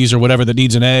cookies or whatever that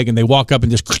needs an egg, and they walk up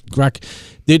and just crack?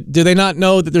 Do they not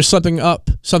know that there's something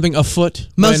afoot?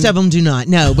 Most of them do not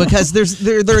know because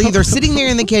they're either sitting there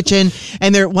in the kitchen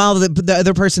and they're while the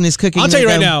other person is cooking. I'll tell you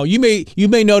right now, you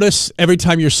may notice every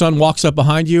time your son walks up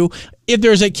behind you, if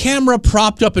there's a camera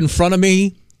propped up in front of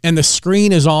me and the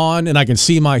screen is on and I can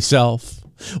see myself.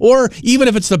 Or even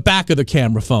if it's the back of the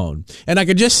camera phone and I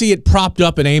could just see it propped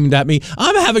up and aimed at me,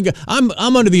 I'm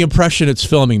under the impression it's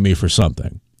filming me for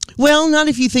something. Well, not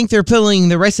if you think they're pulling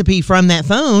the recipe from that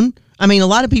phone. I mean, a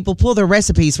lot of people pull their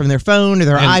recipes from their phone or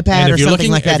their iPad or something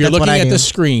like that. If you're looking at the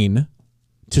screen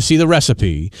to see the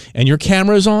recipe and your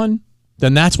camera is on,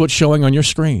 then that's what's showing on your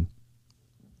screen.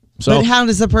 So, but how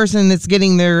does the person that's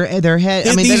getting their head?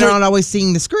 I mean, they're not always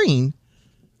seeing the screen.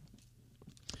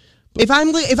 If I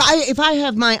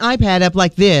have my iPad up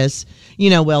like this,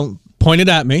 point it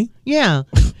at me. Yeah.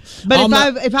 But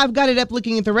if I've got it up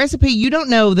looking at the recipe, you don't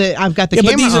know that I've got the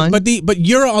camera on. But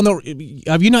you're on the.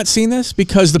 Have you not seen this?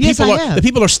 Because the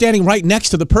people are standing right next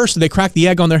to the person. They crack the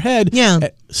egg on their head. Yeah.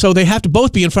 So they have to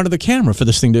both be in front of the camera for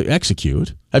this thing to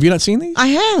execute. Have you not seen these? I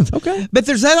have. Okay. But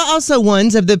there's also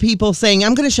ones of the people saying,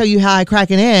 "I'm going to show you how I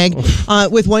crack an egg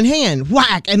with one hand."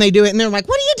 Whack, and they do it, and they're like,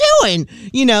 "What are you doing?"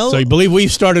 So you believe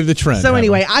we've started the trend? So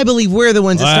anyway, I believe we're the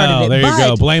ones that started it. There you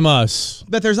go. Blame us.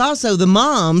 But there's also the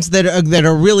moms that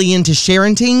are really into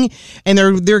sharenting, and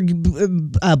they're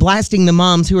blasting the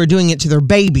moms who are doing it to their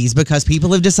babies because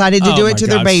people have decided to do it to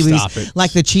their babies,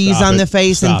 like the cheese on the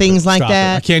face and things like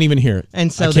that. I can't even hear it.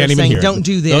 And so they're saying, "Don't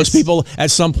do this." Those people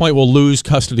at some point will lose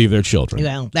custody of their children.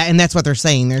 Well, and that's what they're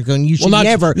saying. They're going, "You should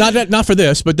never." Not for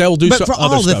this, but they'll do. But for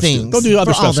all the things, they'll do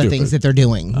other stuff. For all the things that they're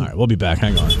doing. All right, we'll be back.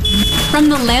 Hang on. From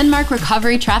the Landmark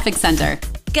Recovery Traffic Center.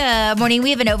 Good morning. We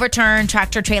have an overturned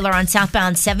tractor trailer on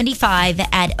southbound 75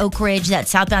 at Oak Ridge.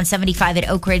 That's southbound 75 at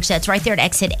Oak Ridge. That's right there at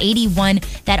exit 81.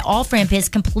 That off ramp is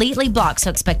completely blocked, so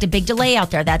expect a big delay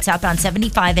out there. That's southbound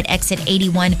 75 at exit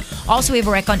 81. Also, we have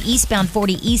a wreck on eastbound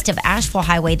 40 east of Asheville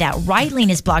Highway. That right lane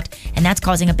is blocked, and that's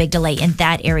causing a big delay in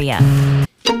that area.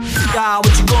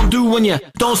 What you gonna do when you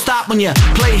don't stop when you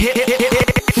play hit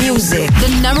music? The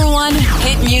 #1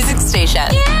 hit music station.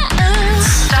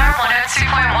 Star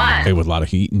 102.1. With a lot of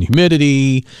heat and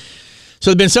humidity. So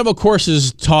there have been several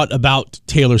courses taught about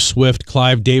Taylor Swift.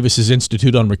 Clive Davis's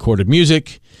Institute on Recorded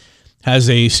Music has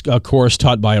a course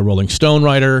taught by a Rolling Stone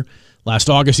writer. Last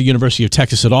August, the University of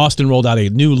Texas at Austin rolled out a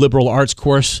new liberal arts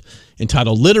course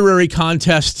entitled Literary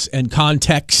Contests and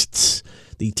Contexts,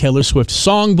 the Taylor Swift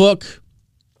Songbook.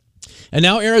 And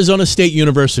now Arizona State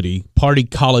University, party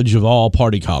college of all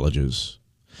party colleges,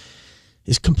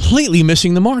 is completely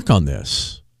missing the mark on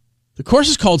this. The course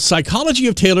is called Psychology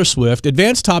of Taylor Swift,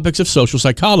 Advanced Topics of Social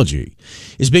Psychology.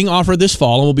 It's being offered this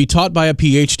fall and will be taught by a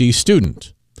PhD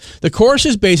student. The course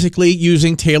is basically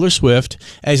using Taylor Swift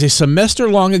as a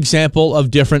semester-long example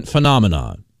of different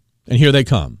phenomena. And here they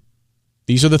come.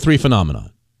 These are the 3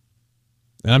 phenomena.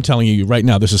 And I'm telling you right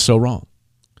now, this is so wrong.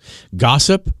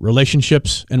 Gossip,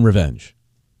 relationships, and revenge.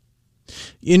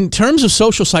 In terms of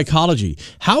social psychology,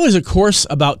 how is a course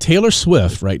about Taylor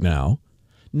Swift right now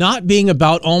not being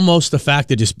about almost the fact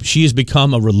that she has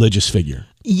become a religious figure?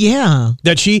 Yeah.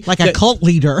 A cult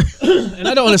leader. And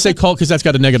I don't want to say cult because that's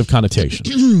got a negative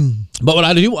connotation. But what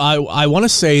I do, I want to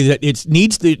say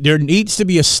that there needs to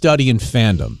be a study in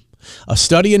fandom. A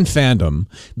study in fandom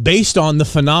based on the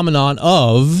phenomenon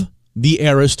of the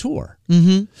Eras Tour.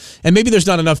 Mm-hmm. And maybe there's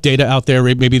not enough data out there.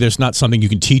 Maybe there's not something you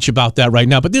can teach about that right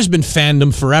now. But there's been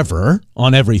fandom forever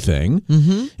on everything.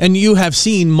 Mm-hmm. And you have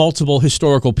seen multiple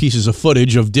historical pieces of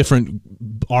footage of different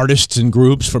artists and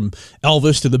groups, from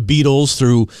Elvis to the Beatles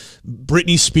through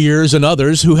Britney Spears and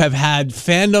others, who have had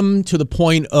fandom to the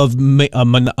point of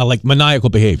maniacal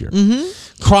behavior.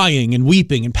 Mm-hmm. Crying and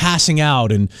weeping and passing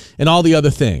out and all the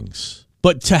other things.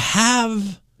 But to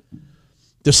have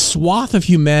the swath of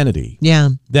humanity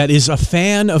that is a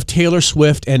fan of Taylor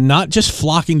Swift and not just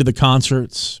flocking to the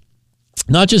concerts,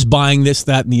 not just buying this,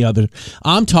 that, and the other.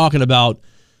 I'm talking about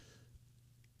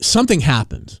something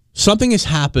happened. Something has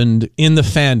happened in the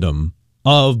fandom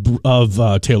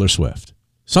of Taylor Swift.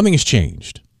 Something has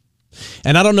changed.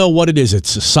 And I don't know what it is. It's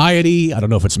society. I don't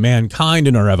know if it's mankind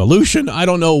in our evolution. I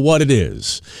don't know what it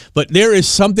is. But there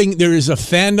is a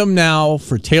fandom now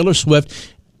for Taylor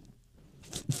Swift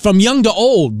from young to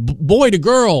old, boy to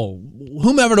girl,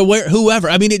 whoever.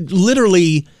 I mean,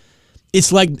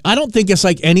 it's like, I don't think it's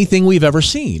like anything we've ever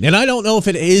seen. And I don't know if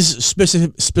it is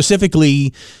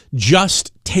specifically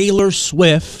just Taylor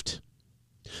Swift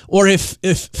or if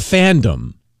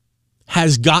fandom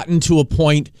has gotten to a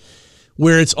point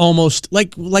where it's almost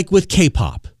like with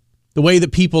K-pop, the way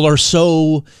that people are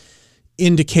so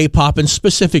into K-pop and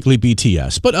specifically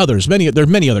BTS, but others, there are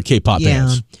many other K-pop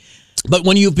bands. But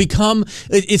when you've become,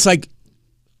 it's like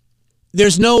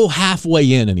there's no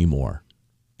halfway in anymore.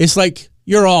 It's like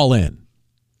you're all in.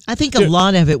 I think a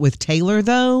lot of it with Taylor,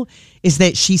 though, is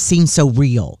that she seems so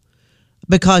real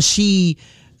because she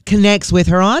connects with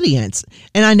her audience.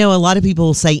 And I know a lot of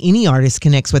people say any artist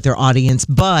connects with their audience,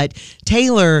 but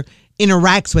Taylor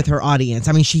interacts with her audience.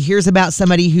 I mean, she hears about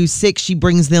somebody who's sick. She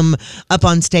brings them up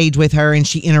on stage with her and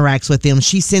she interacts with them.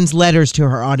 She sends letters to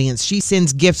her audience. She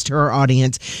sends gifts to her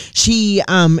audience. She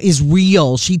is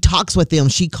real. She talks with them.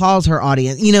 She calls her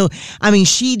audience. You know, I mean,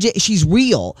 she's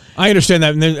real. I understand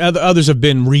that. And then others have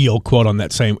been real, quote, in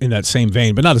that same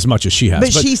vein, but not as much as she has.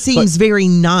 But she seems very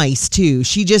nice, too.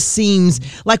 She just seems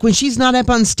like when she's not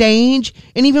up on stage,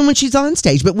 and even when she's on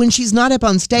stage, but when she's not up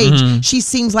on stage, she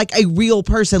seems like a real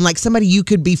person, like somebody you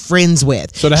could be friends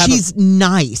with. So she's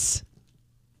nice.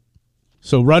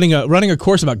 So running a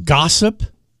course about gossip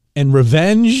and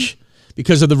revenge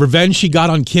because of the revenge she got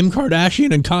on Kim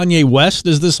Kardashian and Kanye West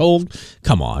is this whole,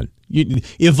 come on. You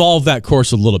evolve that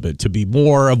course a little bit to be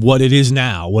more of what it is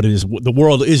now, what the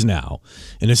world is now.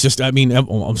 And it's just, I mean,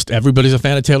 almost everybody's a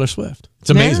fan of Taylor Swift. It's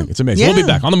amazing. Yeah. It's amazing. Yeah. We'll be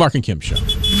back on the Marc and Kim Show.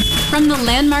 From the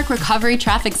Landmark Recovery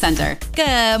Traffic Center.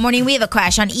 Good morning. We have a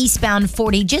crash on eastbound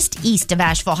 40, just east of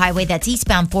Asheville Highway. That's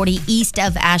eastbound 40, east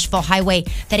of Asheville Highway.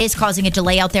 That is causing a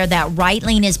delay out there. That right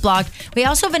lane is blocked. We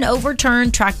also have an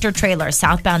overturned tractor trailer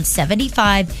southbound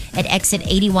 75 at exit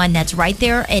 81. That's right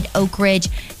there at Oak Ridge.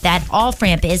 That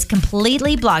off-ramp is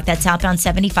completely blocked. That's southbound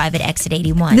 75 at exit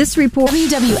 81. This report,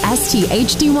 WWST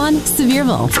HD1,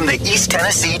 Sevierville. From the East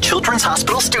Tennessee Children's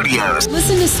Hospital Studios.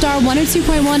 Listen to Star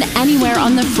 102.1 anywhere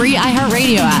on the free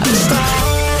iHeartRadio app.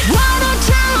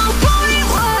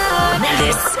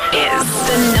 This is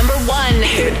the #1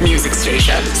 hit music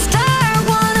station. Star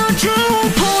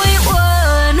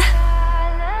 102.1.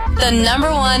 The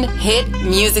 #1 hit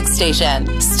music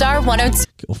station. Star 102.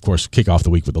 Of course, kick off the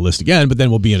week with the list again, but then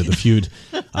we'll be into the feud.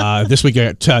 This week,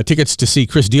 I got tickets to see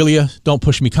Chris D'Elia, Don't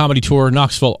Push Me Comedy Tour,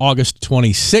 Knoxville, August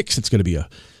 26th. It's going to be a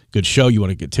good show. You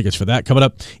want to get tickets for that. Coming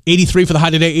up, 83 for the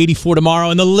high today, 84 tomorrow,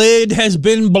 and the lid has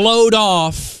been blowed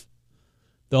off.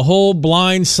 The whole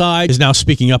Blind Side is now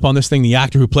speaking up on this thing. The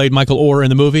actor who played Michael Oher in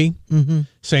the movie,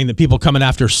 saying that people coming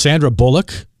after Sandra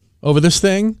Bullock over this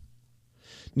thing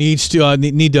need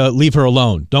to leave her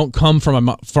alone. Don't come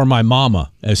for my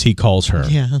mama, as he calls her.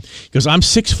 Yeah, because I'm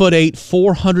 6'8",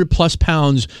 400+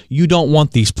 pounds. You don't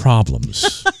want these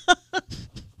problems.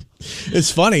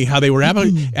 It's funny how they were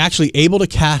actually able to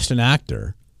cast an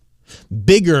actor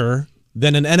bigger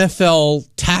than an NFL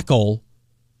tackle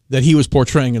that he was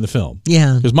portraying in the film.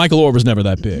 Yeah. Because Michael Oher was never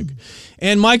that big.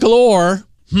 And Michael Oher,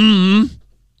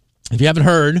 if you haven't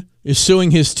heard, is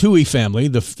suing his Toohey family,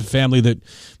 the family that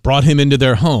brought him into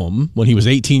their home when he was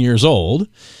 18 years old,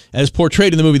 as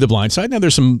portrayed in the movie The Blind Side. Now,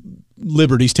 there's some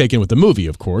liberties taken with the movie,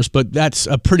 of course, but that's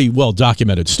a pretty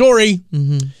well-documented story.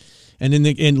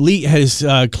 And Lee has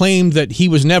claimed that he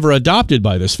was never adopted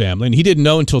by this family, and he didn't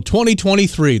know until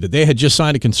 2023 that they had just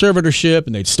signed a conservatorship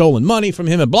and they'd stolen money from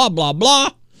him and blah, blah, blah.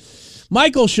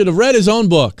 Michael should have read his own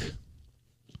book.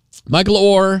 Michael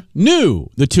Oher knew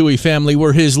the Toohey family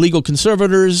were his legal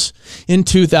conservators in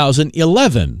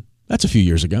 2011. That's a few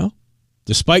years ago.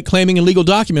 Despite claiming in legal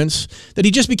documents that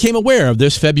he just became aware of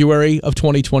this February of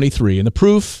 2023. And the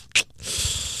proof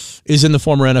is in the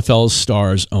former NFL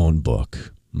star's own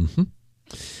book.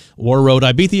 Oher wrote,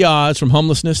 I Beat the Odds From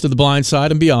Homelessness to the Blind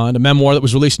Side and Beyond, a memoir that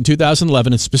was released in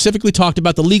 2011 and specifically talked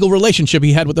about the legal relationship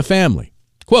he had with the family.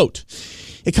 Quote,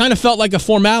 it kind of felt like a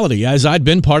formality as I'd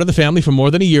been part of the family for more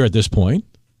than a year at this point.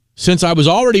 Since I was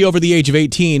already over the age of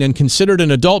 18 and considered an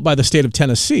adult by the state of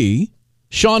Tennessee,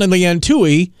 Sean and Leanne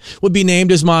Toohey would be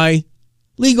named as my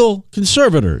legal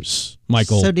conservators,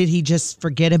 Michael. So did he just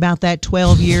forget about that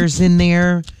 12 years in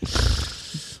there?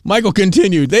 Michael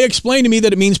continued, they explained to me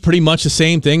that it means pretty much the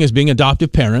same thing as being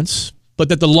adoptive parents, but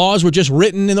that the laws were just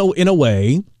written in a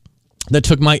way that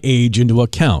took my age into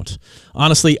account.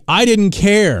 Honestly, I didn't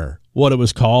care what it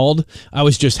was called. I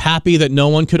was just happy that no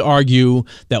one could argue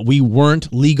that we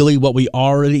weren't legally what we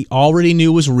already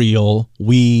knew was real.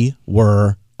 We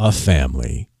were a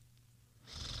family.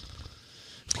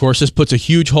 Of course, this puts a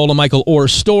huge hole in Michael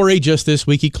Oher's story. Just this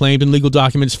week, he claimed in legal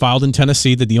documents filed in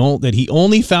Tennessee that he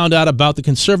only found out about the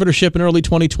conservatorship in early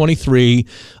 2023,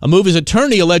 a move his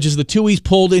attorney alleges the Tuohys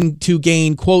pulled in to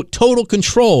gain, quote, total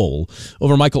control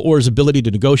over Michael Oher's ability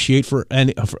to negotiate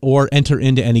or enter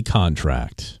into any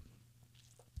contract.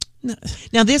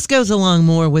 Now, this goes along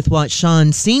more with what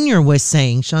Sean Sr. was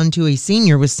saying. Sean Tuohy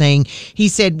Sr. was saying, he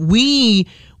said, we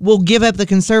will give up the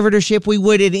conservatorship we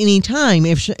would at any time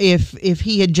if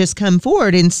he had just come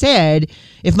forward and said,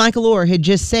 if Michael Oher had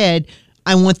just said,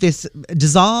 I want this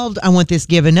dissolved. I want this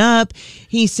given up.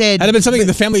 He said... Had it been something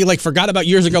the family forgot about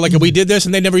years ago, like we did this,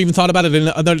 and they never even thought about it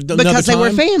another time? Because they were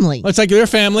family. It's like they're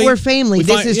family. We're family.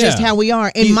 This is just how we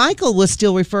are. And Michael was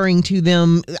still referring to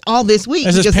them all this week.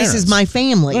 As because this is my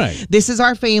family. Right. This is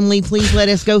our family. Please let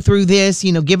us go through this.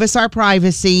 Give us our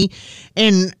privacy.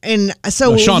 And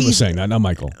so... No, Sean was saying that, not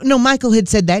Michael. No, Michael had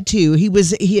said that too. He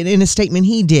in a statement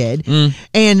he did.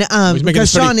 And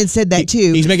because Sean had said that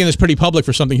too. He's making this pretty public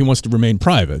for something he wants to remain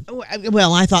private.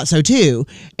 Well, I thought so too,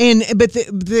 but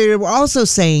they were also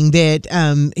saying that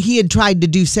he had tried to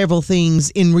do several things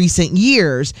in recent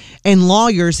years, and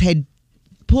lawyers had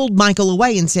pulled Michael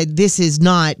away and said, "This is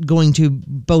not going to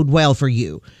bode well for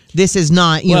you. This is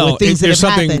not, with things that have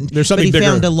happened." There's something but he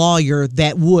bigger. found a lawyer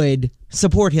that would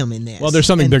support him in this. Well, there's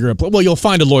something bigger. Well, you'll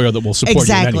find a lawyer that will support you in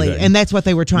exactly, anything. and that's what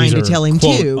they were trying to tell him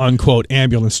quote, too. Unquote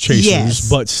ambulance chasers, yes.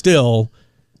 But still,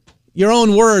 your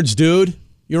own words, dude.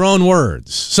 Your own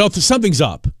words. So something's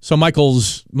up. So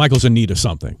Michael's in need of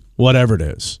something, whatever it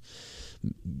is.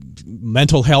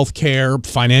 Mental health care,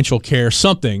 financial care,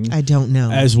 something. I don't know.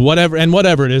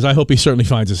 Whatever it is, I hope he certainly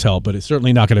finds his help, but it's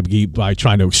certainly not going to be by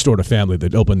trying to extort a family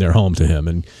that opened their home to him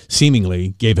and seemingly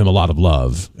gave him a lot of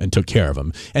love and took care of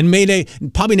him. And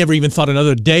probably never even thought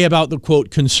another day about the, quote,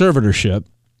 conservatorship.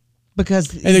 Because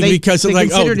they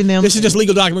considered in them. This is just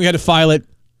legal document. We had to file it.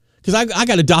 Because I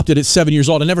got adopted at 7 years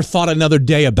old. I never thought another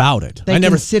day about it. They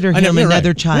consider him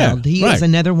another child. Yeah, he is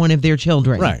another one of their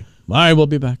children. Right. All right, we'll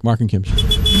be back. Marc and Kim Show.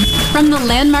 From the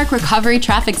Landmark Recovery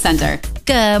Traffic Center.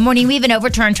 Good morning. We have an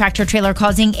overturned tractor trailer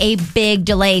causing a big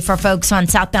delay for folks on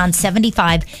southbound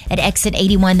 75 at exit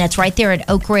 81. That's right there at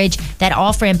Oak Ridge. That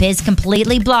off-ramp is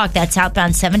completely blocked. That's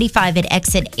southbound 75 at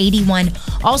exit 81.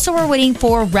 Also, we're waiting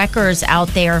for wreckers out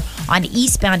there on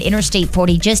eastbound Interstate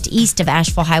 40 just east of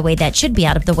Asheville Highway. That should be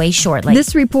out of the way shortly.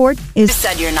 This report is... You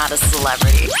said you're not a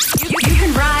celebrity. You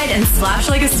can ride and splash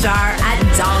like a star at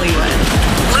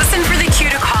Dollywood. Listen for the cue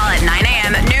to call at 9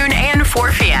 a.m., noon, and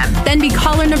 4 p.m. Then be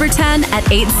caller number 10 at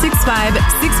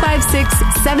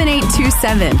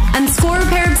 865-656-7827 and score a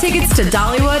pair of tickets to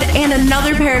Dollywood and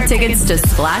another pair of tickets to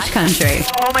Splash Country.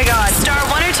 Oh my God. Star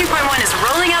 102.1 is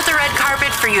rolling out the red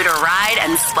carpet for you to ride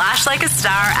and splash like a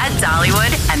star at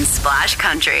Dollywood and Splash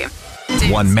Country.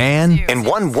 One man and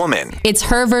one woman. It's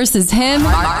her versus him.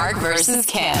 Mark versus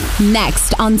Kim.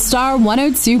 Next on Star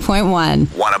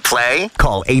 102.1. Want to play?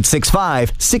 Call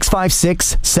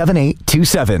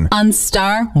 865-656-7827. On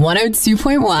Star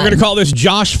 102.1. We're going to call this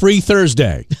Josh Free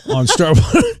Thursday on Star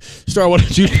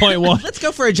 102.1. Let's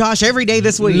go for a Josh every day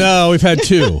this week. No, we've had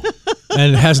two,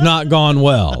 and it has not gone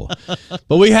well.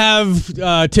 But we have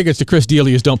tickets to Chris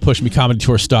D'Elia's Don't Push Me Comedy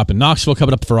Tour Stop in Knoxville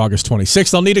coming up for August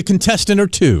 26th. They'll need a contestant or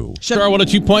two. Star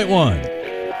 102.1.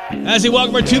 As we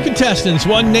welcome our two contestants,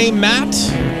 one named Matt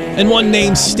and one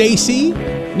named Stacy.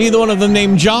 Neither one of them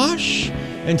named Josh.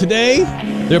 And today,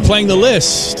 they're playing the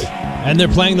list. And they're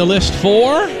playing the list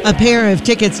for... a pair of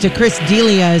tickets to Chris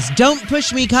D'Elia's Don't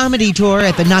Push Me Comedy Tour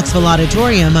at the Knoxville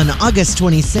Auditorium on August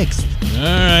 26th. All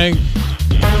right.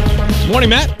 Morning,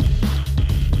 Matt.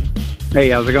 Hey,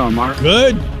 how's it going, Mark?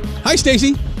 Good. Hi,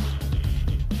 Stacy.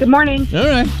 Good morning. All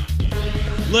right.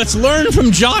 Let's learn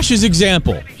from Josh's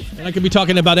example. And I could be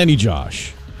talking about any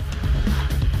Josh.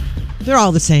 They're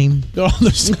all the same. They're all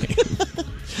the same.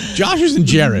 Joshes and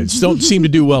Jareds don't seem to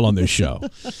do well on this show.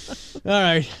 All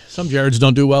right. Some Jareds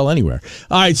don't do well anywhere.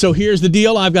 All right. So here's the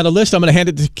deal. I've got a list. I'm going to hand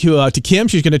it to Kim.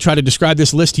 She's going to try to describe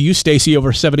this list to you, Stacy,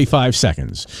 over 75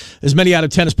 seconds. As many out of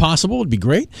 10 as possible would be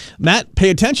great. Matt, pay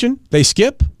attention. They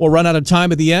skip or run out of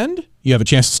time at the end. You have a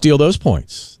chance to steal those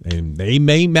points. And they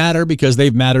may matter because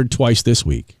they've mattered twice this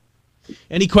week.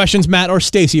 Any questions, Matt or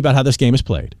Stacy, about how this game is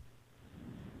played?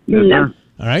 No.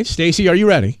 All right. Stacy, are you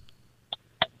ready?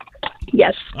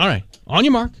 Yes. All right. On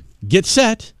your mark, get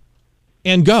set,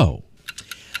 and go.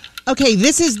 Okay,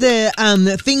 this is the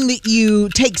thing that you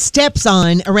take steps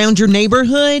on around your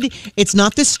neighborhood. It's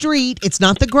not the street. It's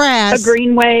not the grass. A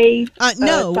greenway.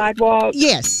 No. Sidewalk.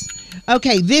 Yes.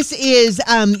 Okay, this is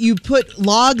you put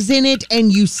logs in it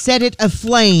and you set it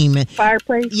aflame.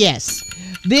 Fireplace? Yes.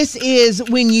 This is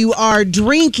when you are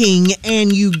drinking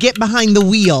and you get behind the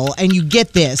wheel and you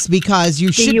get this because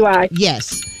you should. DUI.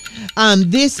 Yes.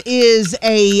 This is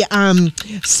a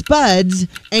spuds,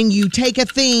 and you take a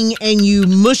thing and you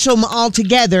mush them all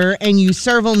together and you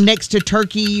serve them next to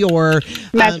turkey or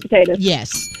mashed potatoes.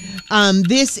 Yes.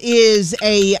 This is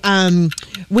a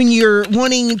when you're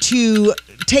wanting to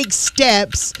take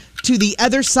steps to the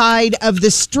other side of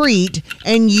the street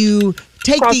and you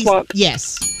take Crosswalk. these.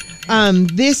 Yes.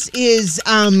 This is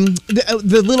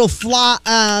the little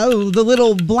the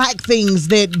little black things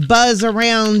that buzz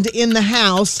around in the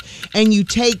house, and you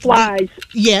take flies.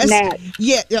 Yes, gnats.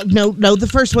 Yeah, no, the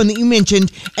first one that you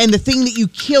mentioned, and the thing that you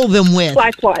kill them with.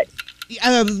 Fly swat.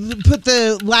 Put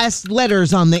the last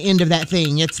letters on the end of that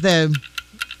thing. It's the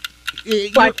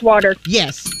fly water.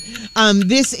 Yes.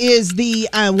 This is the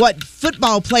what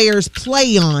football players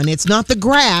play on. It's not the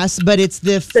grass, but it's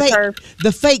the fake,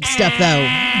 the fake stuff though.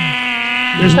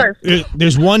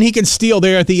 There's one he can steal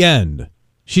there at the end.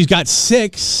 She's got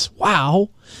 6. Wow.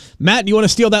 Matt, do you want to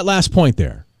steal that last point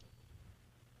there?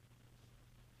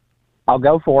 I'll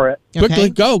go for it.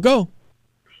 Quickly, go.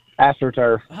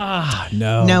 AstroTurf.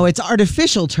 No. No, it's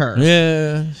artificial turf.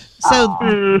 Yeah.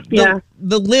 So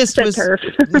the list was turf.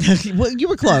 Well, you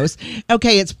were close.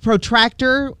 Okay, it's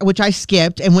protractor, which I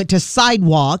skipped and went to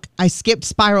sidewalk. I skipped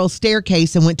spiral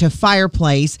staircase and went to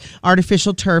fireplace.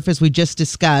 Artificial turf, as we just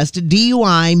discussed.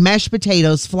 DUI, mashed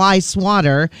potatoes, fly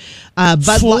swatter, Bud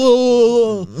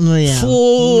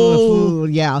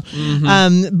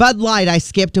Bud Light. I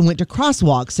skipped and went to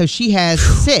crosswalk. So she has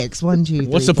 6. 1, 2, 3.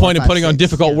 What's the point of putting on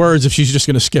difficult words if she's just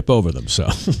going to skip over them? So.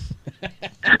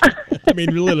 I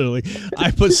mean, literally,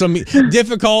 I put some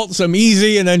difficult, some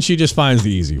easy, and then she just finds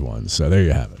the easy ones. So there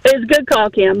you have it. It's a good call,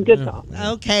 Kim. Good call.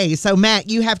 Okay, so Matt,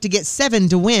 you have to get 7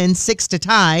 to win, 6 to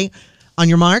tie. On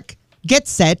your mark, get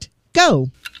set, go.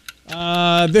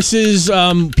 This is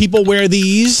people wear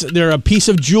these. They're a piece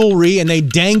of jewelry, and they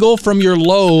dangle from your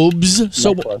lobes.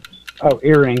 So,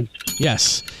 earrings.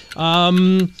 Yes.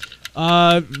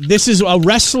 This is a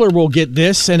wrestler will get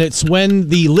this, and it's when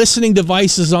the listening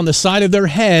device is on the side of their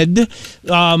head.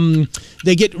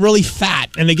 They get really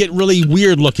fat and they get really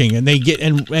weird looking, and they get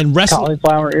and wrestle.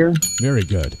 Cauliflower ear. Very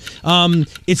good.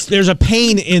 There's a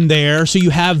pain in there, so you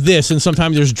have this, and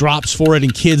sometimes there's drops for it,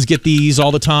 and kids get these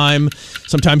all the time.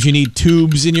 Sometimes you need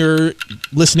tubes in your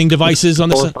listening devices on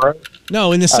the side.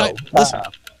 No, in the side.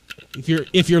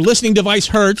 If your listening device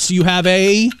hurts, you have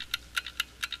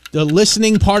the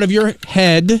listening part of your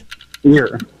head.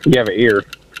 Ear. You have an ear.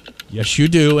 Yes, you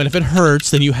do. And if it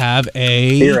hurts, then you have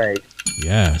earache.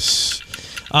 Yes.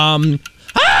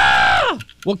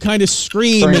 What kind of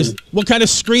scream is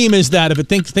that? If it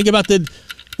think about the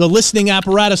listening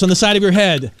apparatus on the side of your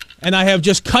head, and I have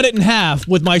just cut it in half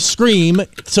with my scream.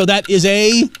 So that is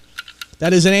a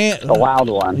loud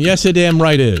one. Yes, it damn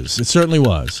right is. It certainly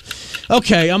was.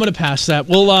 Okay, I'm going to pass that.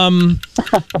 Well,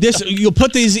 you'll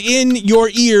put these in your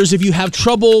ears if you have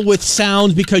trouble with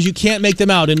sounds because you can't make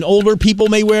them out. And older people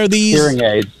may wear these. Hearing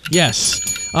aids. Yes.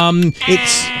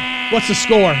 What's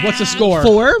the score?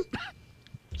 4.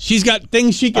 She's got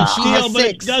things she can steal, but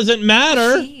 6. it doesn't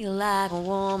matter.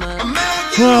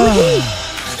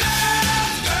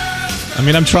 I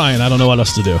mean, I'm trying. I don't know what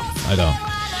else to do. I don't.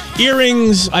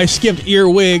 Earrings, I skipped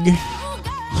earwig.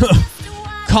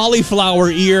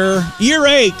 Cauliflower ear.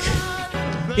 Earache.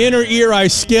 Inner ear, I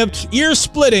skipped. Ear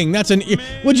splitting. That's an ear.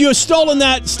 Would you have stolen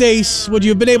that, Stace? Would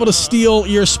you have been able to steal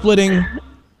ear splitting?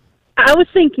 I was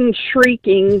thinking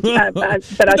shrieking, but I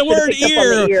the word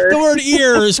ear. The word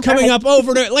ear is coming up over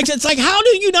and over. It's like, how do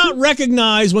you not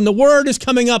recognize when the word is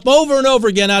coming up over and over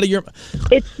again out of your?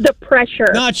 It's the pressure.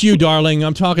 Not you, darling.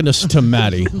 I'm talking to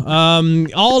Maddie.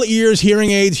 All ears, hearing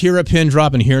aids, hear a pin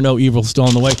drop, and hear no evil still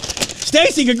on the way.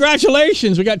 Stacy,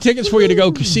 congratulations. We got tickets for you to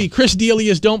go see Chris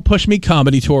D'Elia's Don't Push Me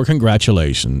comedy tour.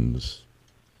 Congratulations.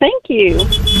 Thank you.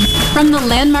 From the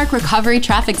Landmark Recovery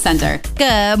Traffic Center.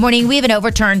 Good morning. We have an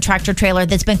overturned tractor trailer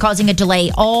that's been causing a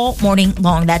delay all morning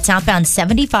long. That's southbound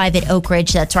 75 at Oak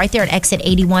Ridge. That's right there at exit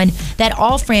 81. That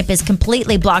off-ramp is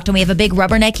completely blocked, and we have a big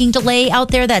rubbernecking delay out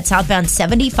there. That's southbound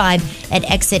 75 at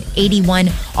exit 81.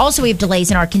 Also, we have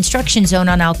delays in our construction zone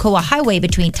on Alcoa Highway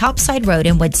between Topside Road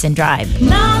and Woodson Drive.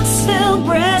 Knoxville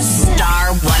Breast. Star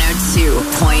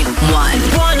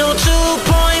 102.1.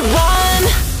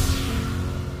 102.1.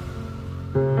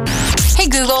 Hey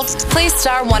Google, play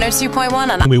Star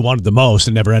 102.1 on. We wanted the most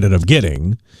and never ended up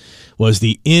getting was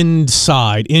the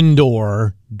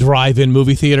indoor drive-in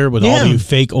movie theater with all the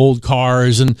fake old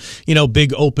cars and,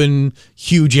 big open,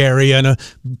 huge area and a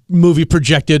movie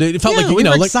projected. It felt like, we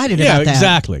were excited about that.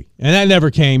 Exactly. And that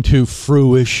never came to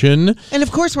fruition. And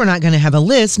of course, we're not going to have a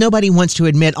list. Nobody wants to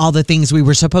admit all the things we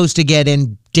were supposed to get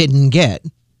and didn't get.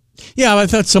 Yeah, I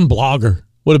thought some blogger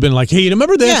would have been like, hey,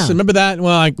 remember this? Remember that?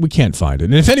 Well, we can't find it.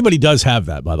 And if anybody does have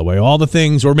that, by the way, all the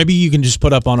things, or maybe you can just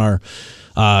put up on our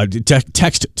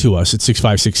text to us at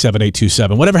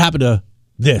 656-7827. Whatever happened to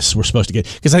this we're supposed to get?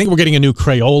 Because I think we're getting a new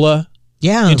Crayola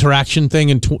interaction thing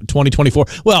in 2024.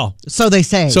 Well, so they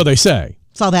say. Saw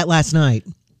that last night.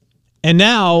 And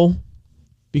now,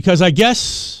 because I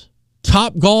guess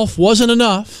Top Golf wasn't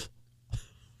enough,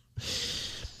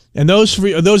 and those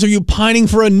of you pining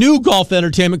for a new golf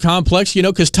entertainment complex,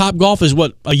 because Top Golf is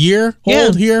what, a year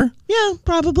old here? Yeah,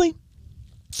 probably.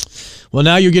 Well,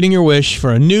 now you're getting your wish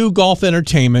for a new golf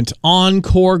entertainment.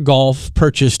 Encore Golf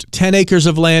purchased 10 acres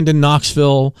of land in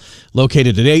Knoxville,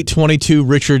 located at 822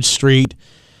 Richard Street,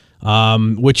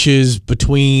 which is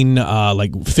between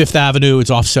Fifth Avenue. It's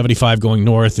off 75 going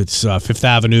north. It's Fifth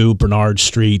Avenue, Bernard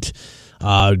Street,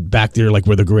 back there like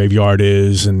where the graveyard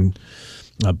is, and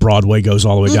Broadway goes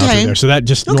all the way down through there. So that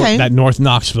just that North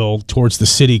Knoxville towards the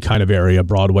city kind of area,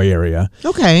 Broadway area.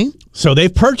 Okay. So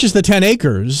they've purchased the 10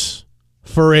 acres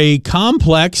for a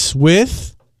complex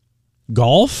with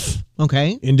golf,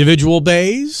 individual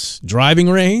bays, driving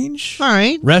range,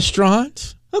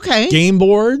 restaurant, game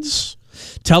boards,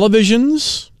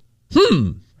 televisions.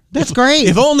 That's great.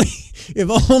 If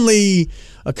only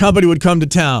a company would come to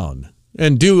town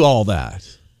and do all that.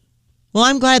 Well,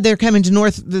 I'm glad they're coming to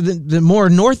the more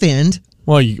north end.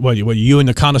 Well, you and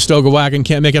the Conestoga wagon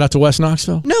can't make it out to West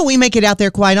Knoxville? No, we make it out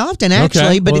there quite often,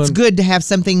 actually. But it's good to have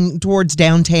something towards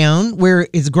downtown, where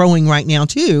it's growing right now,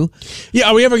 too. Yeah,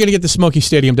 are we ever going to get the Smoky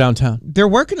Stadium downtown? They're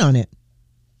working on it.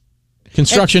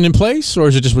 Construction in place, or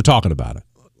is it just we're talking about it?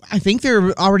 I think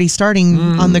they're already starting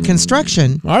on the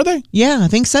construction. Are they? Yeah, I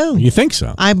think so. You think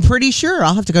so? I'm pretty sure.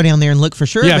 I'll have to go down there and look for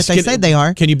sure, but they said they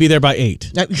are. Can you be there by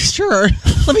 8? Sure.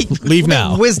 Let me leave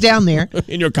now. Whiz down there.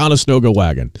 In your Conestoga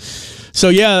wagon. So,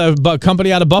 a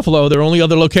company out of Buffalo, their only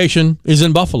other location is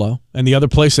in Buffalo. And the other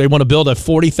place they want to build a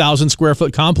 40,000 square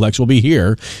foot complex will be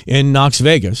here in Knox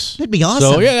Vegas. That'd be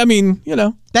awesome.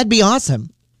 So, That'd be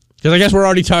awesome. Because I guess we're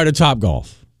already tired of Top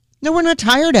Golf. No, we're not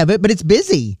tired of it, but it's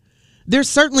busy. There's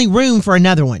certainly room for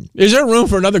another one. Is there room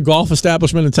for another golf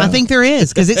establishment in town? I think there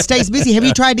is, because it stays busy. Have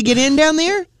you tried to get in down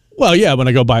there? Well, yeah, when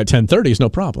I go by at 10:30, it's no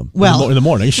problem. Well, in the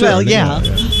morning, sure. Well, yeah.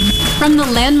 From the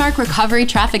Landmark Recovery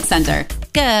Traffic Center.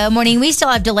 Good morning. We still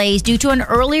have delays due to an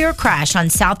earlier crash on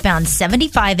southbound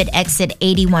 75 at exit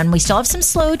 81. We still have some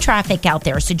slow traffic out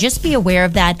there, so just be aware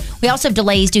of that. We also have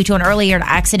delays due to an earlier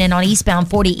accident on eastbound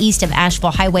 40 east of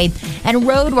Asheville Highway, and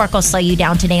road work will slow you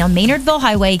down today on Maynardville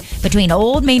Highway between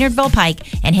Old Maynardville Pike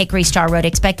and Hickory Star Road.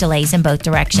 Expect delays in both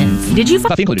directions. Did you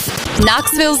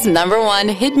Knoxville's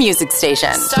 #1 hit music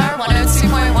station. Star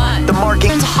 102.1. The Marc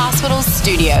Kim Hospital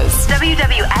Studios.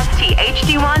 WWST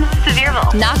HD1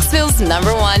 Sevierville. Knoxville's #1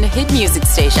 hit music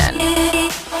station. Star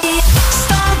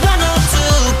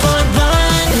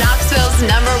 102.1. Knoxville's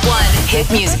 #1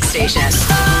 hit music station.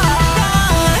 Star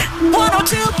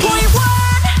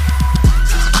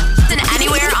 102.1. And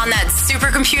anywhere on that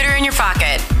supercomputer in your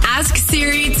pocket. Ask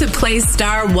Siri to play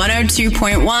Star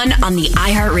 102.1 on the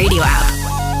iHeartRadio app.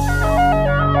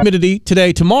 Humidity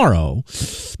today, tomorrow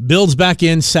builds back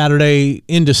in Saturday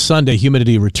into Sunday.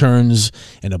 Humidity returns,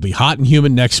 and it'll be hot and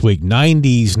humid next week.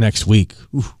 90s next week.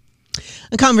 Ooh.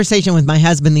 A conversation with my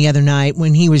husband the other night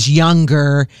when he was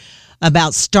younger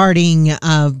about starting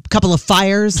a couple of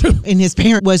fires, and his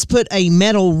parent was put a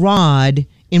metal rod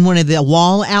in one of the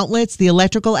wall outlets, the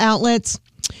electrical outlets.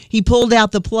 He pulled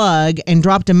out the plug and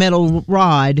dropped a metal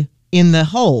rod in the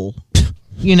hole.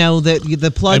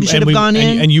 The plug should have gone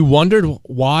in. And you wondered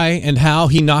why and how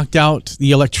he knocked out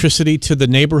the electricity to the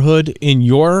neighborhood in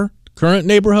your current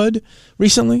neighborhood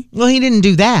recently? Well, he didn't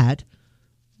do that.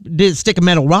 Did stick a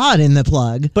metal rod in the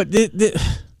plug. But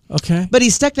okay. But he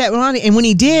stuck that rod in, and when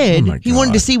he did, he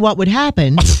wanted to see what would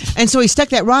happen. And so he stuck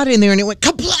that rod in there, and it went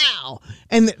kaplow!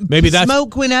 And maybe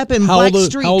smoke went up and black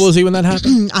streaks. How old was he when that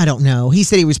happened? I don't know. He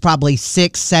said he was probably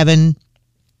 6, 7.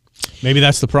 Maybe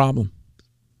that's the problem.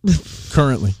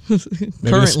 Currently.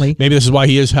 Maybe this is why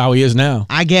he is how he is now.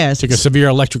 I guess. Took a severe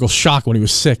electrical shock when he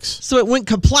was 6. So it went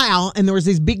kaplow, and there was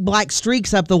these big black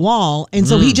streaks up the wall, and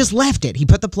so he just left it. He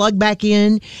put the plug back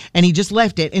in, and he just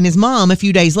left it. And his mom, a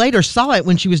few days later, saw it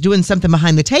when she was doing something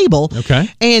behind the table. Okay.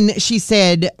 And she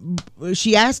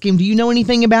asked him, do you know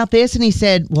anything about this? And he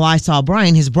said, well, I saw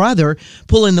Brian, his brother,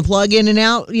 pulling the plug in and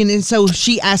out. And so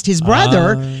she asked his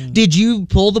brother, did you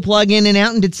pull the plug in and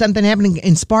out, and did something happen?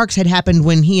 And sparks had happened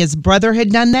when his brother had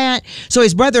done that. So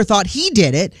his brother thought he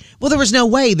did it. Well, there was no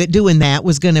way that doing that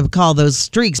was going to cause those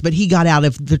streaks, but he got out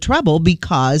of the trouble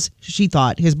because she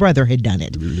thought his brother had done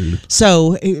it.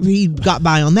 So he got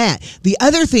by on that. The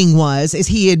other thing is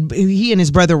he and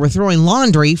his brother were throwing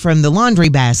laundry from the laundry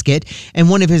basket, and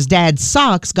one of his dad's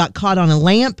socks got caught on a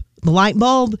lamp, the light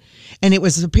bulb, and it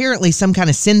was apparently some kind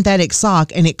of synthetic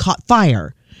sock, and it caught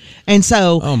fire. And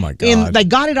so oh my God. They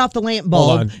got it off the lamp bulb.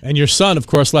 Hold on. And your son, of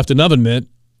course, left an oven mitt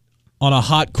on a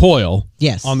hot coil.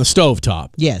 Yes. On the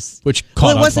stovetop. Yes. Which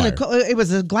caught on fire. It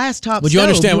was a glass top Would stove. you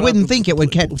understand? You wouldn't think it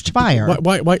would catch fire.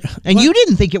 Why? And you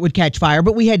didn't think it would catch fire,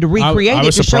 but we had to recreate I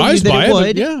was it to show you surprised that by it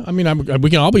would. Yeah, I mean,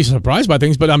 we can all be surprised by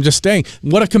things, but I'm just saying,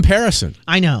 what a comparison.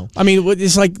 I know. I mean,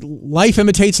 it's like life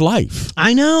imitates life.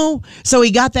 I know. So he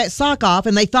got that sock off,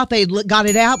 and they thought they got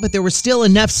it out, but there was still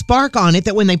enough spark on it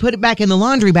that when they put it back in the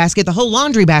laundry basket, the whole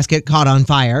laundry basket caught on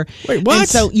fire. Wait, what? And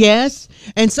so, yes.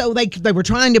 And so they were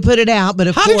trying to put it out, but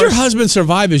of course... How did your husband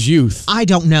survive his youth? I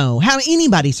don't know. How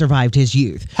anybody survived his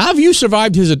youth. How have you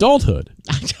survived his adulthood?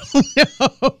 I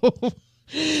don't know.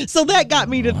 So that got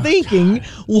me to thinking,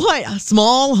 what a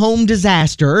small home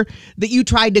disaster that you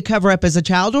tried to cover up as a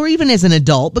child or even as an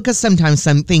adult, because sometimes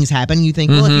some things happen. You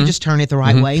think, well, if you just turn it the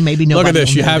right way, maybe nobody Look at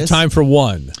this. will You have notice. time for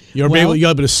one. You're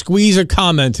able to squeeze a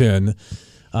comment in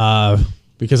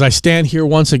because I stand here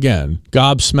once again,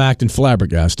 gobsmacked and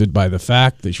flabbergasted by the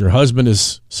fact that your husband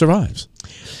survives.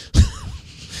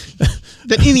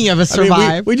 That any of us survive.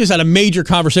 I mean, we just had a major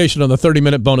conversation on the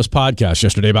 30-minute bonus podcast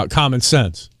yesterday about common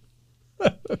sense.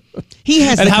 He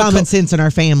has the common sense in our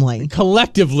family.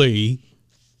 Collectively,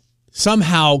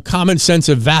 somehow common sense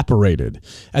evaporated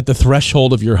at the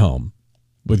threshold of your home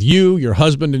with you, your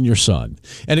husband, and your son.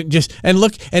 And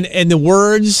the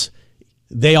words,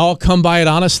 they all come by it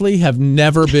honestly, have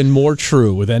never been more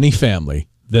true with any family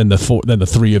than the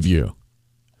three of you.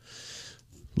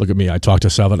 Look at me. I talked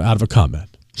myself out of a comment.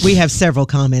 We have several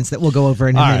comments that we'll go over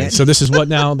in a minute. All right, so this is what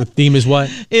now? The theme is what?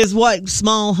 Is what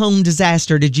small home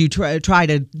disaster did you try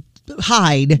to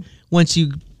hide once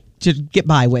you to get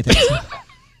by with it?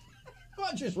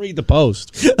 I'll just read the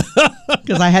post.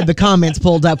 Because I had the comments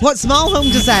pulled up. What small home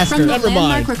disaster? From the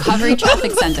Landmark Recovery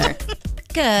Traffic Center.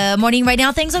 Good morning. Right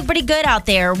now, things look pretty good out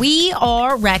there. We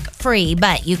are wreck-free,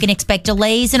 but you can expect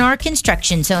delays in our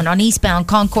construction zone on eastbound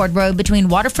Concord Road between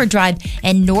Waterford Drive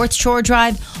and North Shore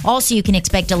Drive. Also, you can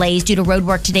expect delays due to road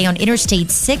work today on Interstate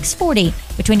 640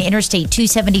 between Interstate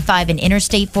 275 and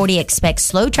Interstate 40. Expect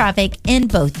slow traffic in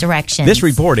both directions. This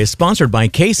report is sponsored by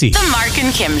Casey. The Marc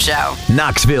and Kim Show.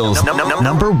 Knoxville's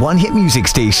number one hit music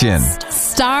station.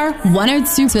 Star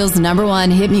 102's number one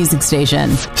hit music station.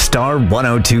 Star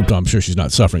 102. I'm sure she's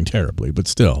not suffering terribly, but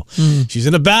still. She's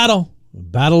in a battle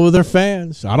with her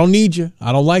fans. I don't need you.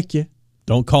 I don't like you.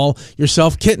 Don't call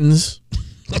yourself kittens.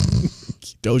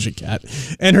 Doja Cat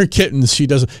and her kittens.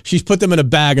 She's put them in a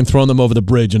bag and thrown them over the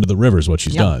bridge into the river is what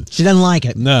she's done. She doesn't like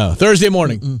it. No. Thursday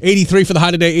morning, 83 for the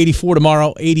high today, 84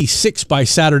 tomorrow, 86 by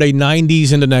Saturday,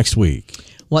 90s into next week.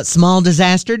 What small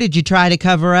disaster did you try to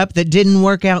cover up that didn't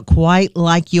work out quite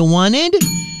like you wanted?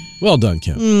 Well done,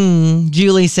 Kim.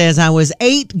 Julie says, I was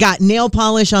 8, got nail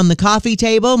polish on the coffee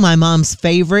table, my mom's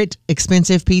favorite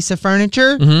expensive piece of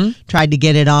furniture. Tried to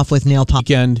get it off with nail polish.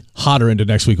 Weekend, hotter into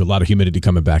next week with a lot of humidity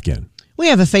coming back in. We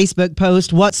have a Facebook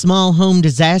post. What small home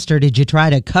disaster did you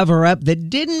try to cover up that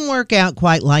didn't work out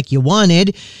quite like you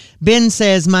wanted? Ben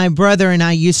says, my brother and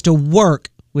I used to work,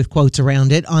 with quotes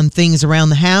around it, on things around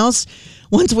the house.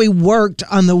 Once we worked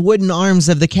on the wooden arms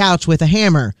of the couch with a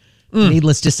hammer.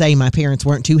 Needless to say, my parents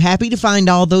weren't too happy to find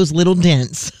all those little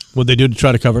dents. What'd they do to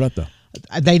try to cover it up, though?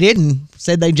 They didn't.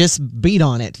 Said they just beat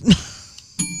on it.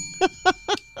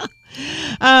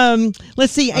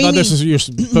 Let's see. I thought you're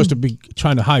supposed to be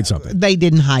trying to hide something. They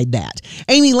didn't hide that.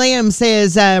 Amy Lamb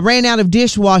says, ran out of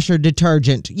dishwasher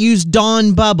detergent. Used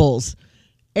Dawn bubbles.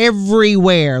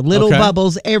 Everywhere. Little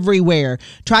bubbles everywhere.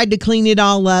 Tried to clean it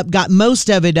all up. Got most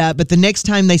of it up. But the next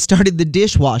time they started the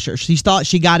dishwasher, she thought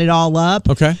she got it all up.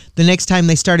 Okay. The next time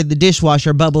they started the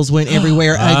dishwasher, bubbles went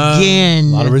everywhere again. A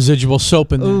lot of residual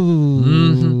soap in there.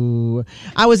 Ooh.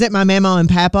 I was at my mama and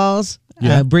papa's.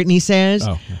 Brittany says.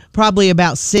 Probably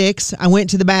about 6. I went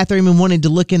to the bathroom and wanted to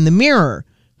look in the mirror.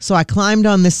 So I climbed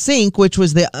on the sink, which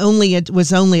was only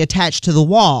attached to the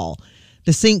wall.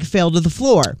 The sink fell to the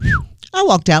floor. I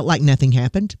walked out like nothing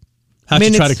happened. How'd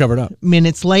you try to cover it up?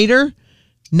 Minutes later,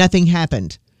 nothing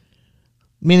happened.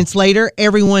 Minutes later,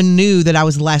 everyone knew that I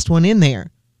was the last one in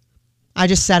there. I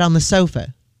just sat on the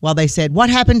sofa while they said, "What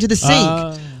happened to the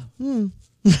sink?"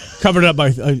 Covered up by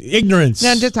ignorance.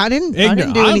 No, I didn't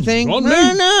do anything.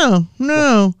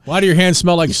 No. Why do your hands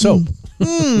smell like soap?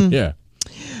 Yeah.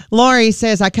 Laurie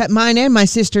says, I cut mine and my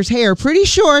sister's hair pretty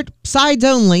short, sides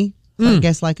only. I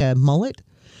guess like a mullet.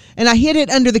 And I hid it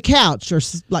under the couch, or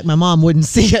like my mom wouldn't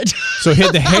see it. So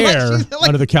hid the hair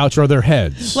under the couch or their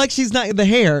heads. Like she's not the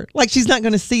hair. Like she's not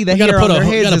going to see the hair on their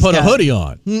heads. You got to put a hoodie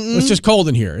on. It's just cold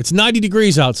in here. It's 90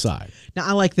 degrees outside. Now,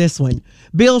 I like this one.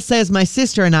 Bill says my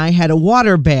sister and I had a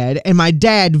water bed, and my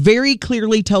dad very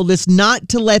clearly told us not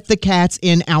to let the cats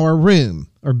in our room.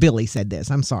 Or Billy said this,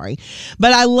 I'm sorry.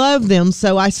 But I love them,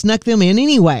 so I snuck them in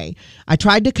anyway. I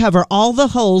tried to cover all the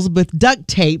holes with duct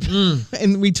tape,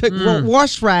 and we took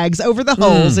wash rags over the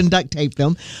holes and duct taped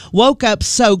them. Woke up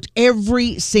soaked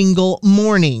every single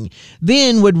morning.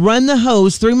 Then would run the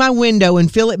hose through my window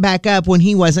and fill it back up when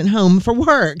he wasn't home for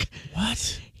work.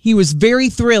 What? He was very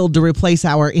thrilled to replace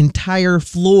our entire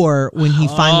floor when he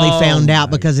finally found out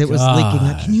because it was leaking.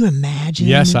 Like, can you imagine?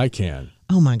 Yes, I can.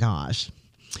 Oh, my gosh.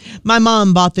 My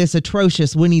mom bought this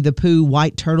atrocious Winnie the Pooh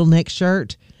white turtleneck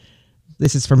shirt.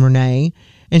 This is from Renee.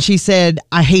 And she said,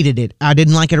 I hated it. I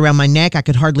didn't like it around my neck. I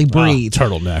could hardly breathe.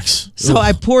 Turtlenecks. So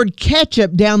I poured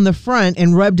ketchup down the front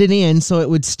and rubbed it in so it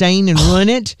would stain and ruin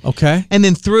it. Okay. And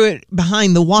then threw it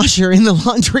behind the washer in the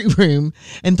laundry room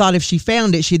and thought if she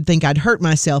found it, she'd think I'd hurt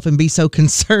myself and be so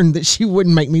concerned that she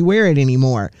wouldn't make me wear it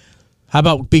anymore. How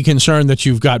about be concerned that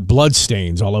you've got blood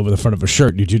stains all over the front of a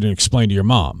shirt that you didn't explain to your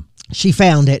mom? She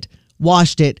found it,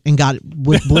 washed it, and got it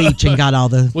with bleach and got all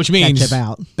the Which means ketchup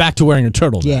out. Back to wearing a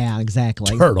turtleneck. Yeah,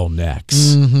 exactly.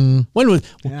 Turtlenecks. Mm-hmm. When was?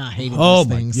 Yeah, I hated those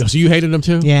things. So you hated them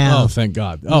too? Yeah. Oh, thank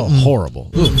God. Oh,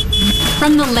 horrible. Ooh.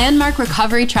 From the Landmark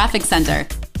Recovery Traffic Center.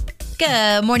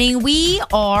 Good morning. We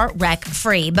are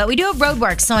wreck-free, but we do have road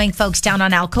work slowing folks down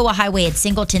on Alcoa Highway at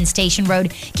Singleton Station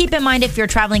Road. Keep in mind if you're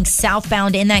traveling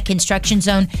southbound in that construction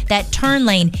zone, that turn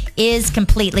lane is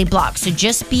completely blocked, so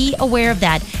just be aware of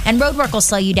that. And road work will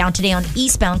slow you down today on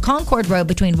eastbound Concord Road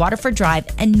between Waterford Drive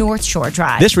and North Shore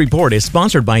Drive. This report is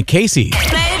sponsored by Casey.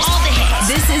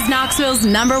 This is Knoxville's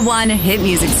 #1 hit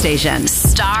music station,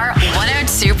 Star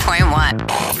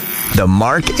 102.1. The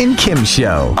Marc and Kim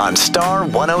Show on Star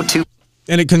 102.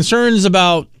 And it concerns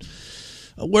about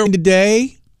where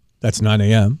today, that's 9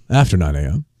 a.m., after 9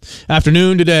 a.m.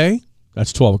 Afternoon today,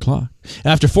 that's 12 o'clock.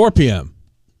 After 4 p.m.,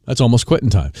 that's almost quitting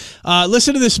time.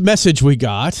 Listen to this message we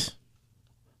got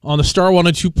on the Star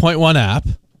 102.1 app.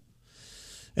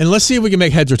 And let's see if we can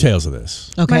make heads or tails of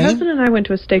this. Okay. My husband and I went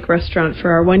to a steak restaurant for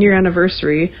our 1-year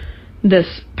anniversary this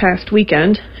past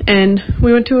weekend, and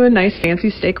we went to a nice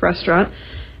fancy steak restaurant.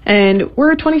 And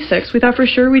we're 26. We thought for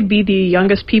sure we'd be the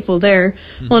youngest people there.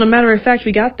 Well, in a matter of fact,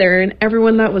 we got there, and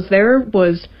everyone that was there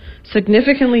was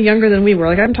significantly younger than we were.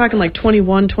 Like, I'm talking like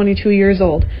 21, 22 years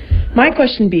old. My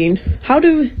question being, how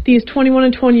do these 21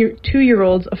 and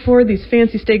 22-year-olds afford these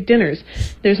fancy steak dinners?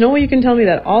 There's no way you can tell me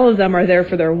that all of them are there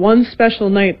for their one special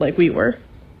night like we were.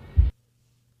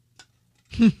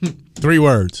 3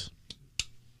 words.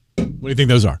 What do you think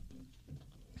those are?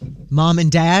 Mom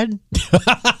and dad?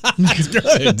 That's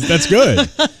good. That's good.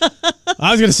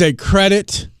 I was going to say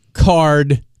credit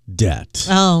card debt.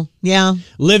 Oh, yeah.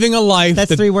 Living a life.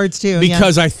 That's 3 words too.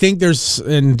 Because I think there's,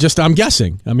 and just I'm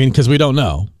guessing, I mean, because we don't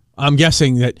know. I'm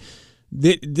guessing that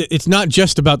it's not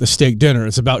just about the steak dinner.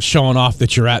 It's about showing off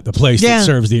that you're at the place that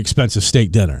serves the expensive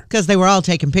steak dinner. Because they were all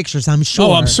taking pictures, I'm sure.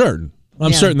 Oh, I'm certain.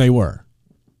 I'm certain they were.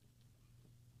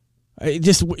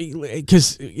 Just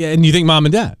because, and you think mom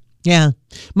and dad. Yeah.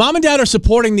 Mom and dad are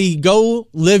supporting the go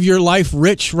live your life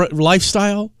rich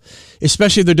lifestyle,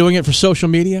 especially if they're doing it for social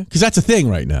media. Because that's a thing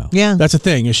right now. Yeah. That's a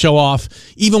thing. You show off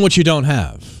even what you don't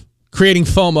have. Creating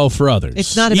FOMO for others.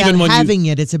 It's not about having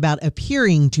it. It's about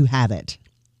appearing to have it.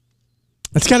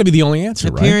 That's got to be the only answer,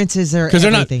 right? Appearances are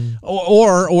everything. They're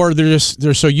not, or they're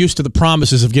so used to the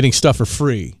promises of getting stuff for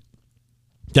free.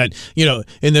 That, you know,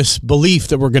 in this belief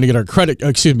that we're going to get our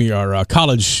our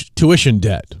college tuition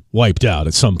debt wiped out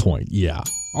at some point. Yeah.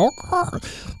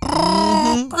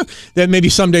 Then maybe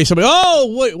someday somebody,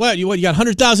 what you got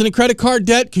 100,000 in credit card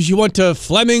debt because you went to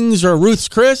Fleming's or Ruth's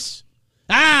Chris?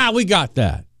 We got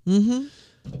that. Mm-hmm.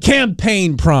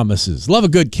 Campaign promises. Love a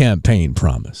good campaign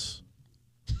promise.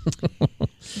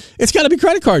 It's got to be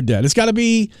credit card debt. It's got to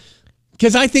be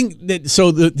Because I think that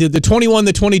the 21,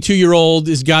 the 22-year-old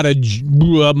has got a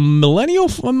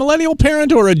millennial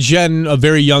parent or a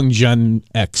very young Gen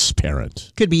X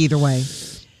parent. Could be either way.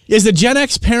 Is the Gen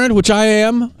X parent, which I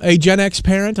am a Gen X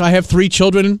parent, I have 3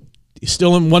 children,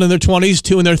 still one in their 20s,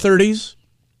 2 in their 30s.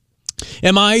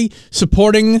 Am I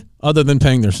supporting, other than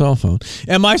paying their cell phone,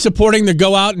 am I supporting the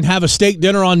go out and have a steak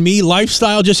dinner on me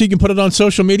lifestyle just so you can put it on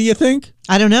social media, think?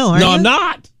 I don't know. No, I'm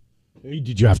not.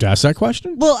 Did you have to ask that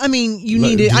question? Well, I mean, you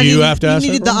needed. You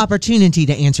needed the opportunity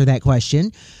to answer that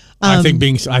question. I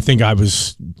think I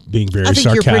was being very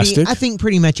sarcastic. I think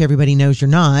pretty much everybody knows you're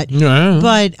not. Yeah.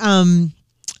 But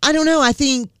I don't know. I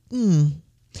think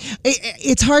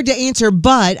it's hard to answer.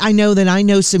 But I know that I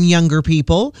know some younger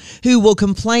people who will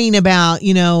complain about,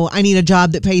 I need a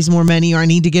job that pays more money, or I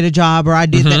need to get a job, or I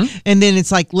did that, and then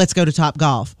it's like, let's go to Top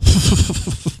Golf.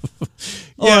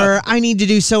 Yeah. Or I need to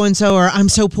do so-and-so, or I'm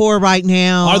so poor right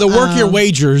now. Are the work your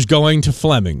wagers going to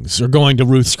Fleming's, or going to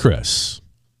Ruth's Chris,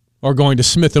 or going to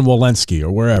Smith & Walensky,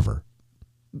 or wherever?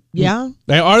 Yeah.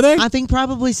 Are they? I think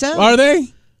probably so. Are they?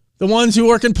 The ones who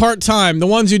work in part-time, the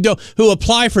ones who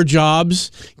apply for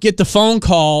jobs, get the phone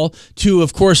call to,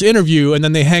 of course, interview, and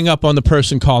then they hang up on the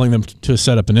person calling them to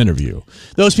set up an interview.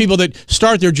 Those people that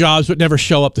start their jobs but never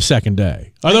show up the second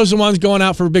day. Are those the ones going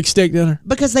out for a big steak dinner?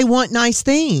 Because they want nice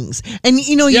things. And,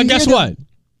 guess what?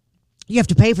 You have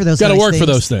to pay for those nice things. You got to work things, for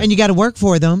those things. And you got to work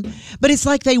for them. But it's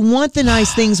like they want the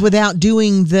nice things without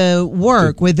doing the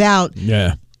work, without...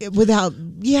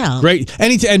 Great.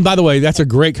 And by the way, that's a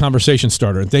great conversation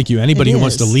starter. And thank you. Anybody who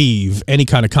wants to leave any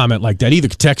kind of comment like that, either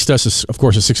text us, of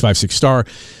course, a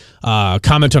 656-STAR,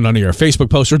 comment on your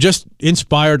Facebook post, or just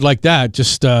inspired like that.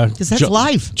 Just because that's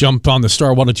life. Jump on the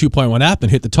Star 102.1 app and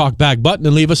hit the talk back button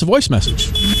and leave us a voice message.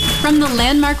 From the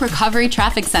Landmark Recovery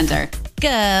Traffic Center.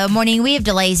 Good morning. We have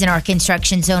delays in our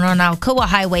construction zone on Alcoa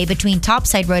Highway between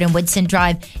Topside Road and Woodson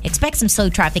Drive. Expect some slow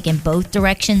traffic in both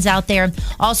directions out there.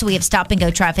 Also, we have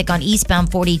stop-and-go traffic on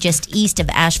eastbound 40 just east of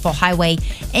Asheville Highway.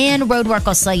 And road work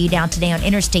will slow you down today on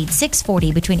Interstate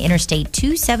 640 between Interstate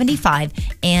 275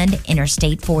 and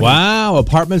Interstate 40. Wow,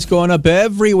 apartments going up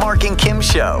everywhere. Marc and Kim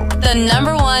Show. The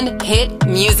 #1 hit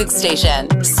music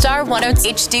station. Star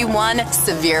 102 HD1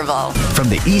 Sevierville. From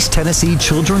the East Tennessee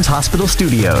Children's Hospital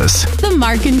Studios. The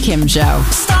Marc and Kim Show.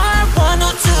 Star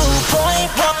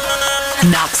 102.1.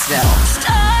 Knoxville.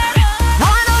 Star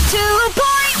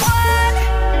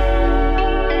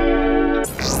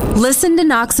 102.1. Listen to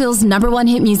Knoxville's #1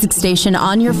 hit music station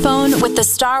on your phone with the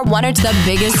Star 102, the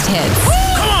biggest hits.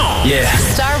 Come on! Yeah.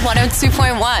 Star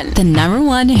 102.1, the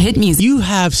 #1 hit music. You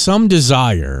have some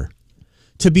desire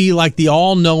to be like the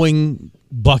all-knowing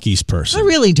Buc'cee's person. I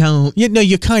really don't. No,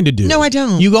 you kind of do. No, I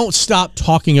don't. You won't stop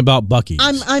talking about Buc'cee's.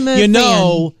 I'm a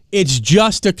fan. It's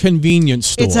just a convenience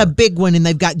store. It's a big one, and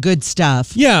they've got good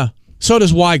stuff. Yeah. So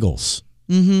does Weigel's.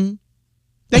 Mm-hmm.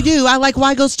 They do. I like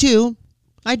Weigel's, too.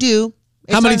 I do.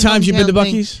 How many times you been to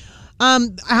Buc'cee's?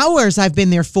 Hours. I've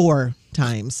been there 4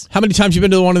 times. How many times you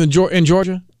been to the one in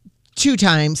Georgia? 2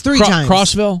 times. 3 times.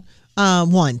 Crossville?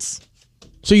 Once.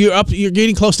 So you're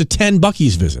getting close to 10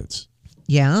 Buc'cee's visits.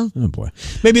 Yeah. Oh, boy.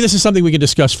 Maybe this is something we can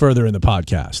discuss further in the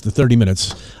podcast, the 30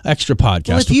 minutes extra podcast.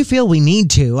 Well, if you feel we need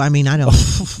to, I mean, I don't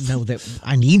know that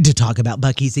I need to talk about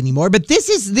Buc'cee's anymore, but this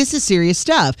is serious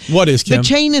stuff. What is, Kim? The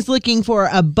chain is looking for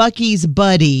a Buc'cee's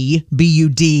Buddy,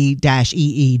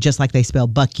 B-U-D-E-E, just like they spell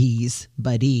Buc'cee's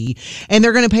Buddy, and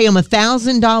they're going to pay them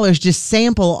 $1,000 just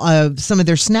sample of some of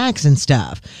their snacks and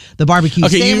stuff. The barbecue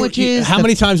sandwiches. How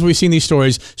many times have we seen these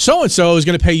stories? So-and-so is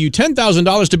going to pay you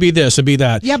 $10,000 to be this and be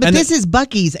that. Yeah, but this is Buc'cee's,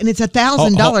 and it's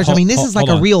 $1,000. I mean, this is like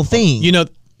a real thing.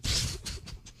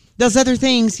 Those other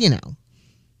things,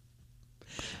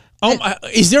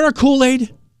 Is there a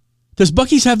Kool-Aid? Does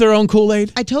Buc'cee's have their own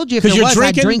Kool-Aid? I told you if there was,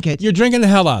 I'd drink it. You're drinking the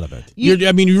hell out of it.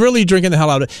 You're really drinking the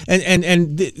hell out of it.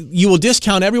 And you will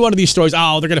discount every one of these stories.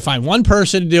 Oh, they're going to find one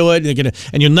person to do it,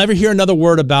 and you'll never hear another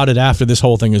word about it after this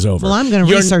whole thing is over. Well, I'm going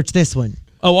to research this one.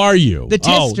 Oh, are you? The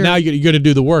tester. Now you're going to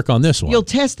do the work on this one. You'll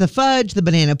test the fudge, the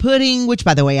banana pudding, which,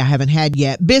 by the way, I haven't had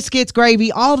yet. Biscuits,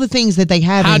 gravy, all the things that they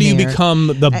have in there. How do you become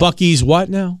the Buc'cee's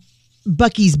what now?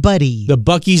 Buc'cee's Buddy. The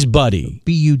Buc'cee's Buddy.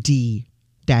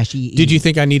 B-U-D-E-E. Did you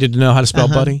think I needed to know how to spell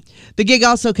Buddy? The gig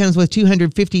also comes with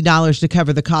 $250 to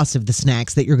cover the cost of the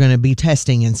snacks that you're going to be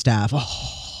testing and stuff.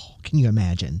 Oh, can you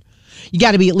imagine? You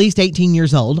got to be at least 18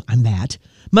 years old. I'm that.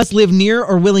 Must live near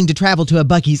or willing to travel to a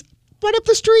Buc'cee's right up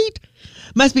the street.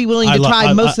 Must be willing to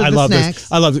try most of the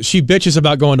snacks. I love it. She bitches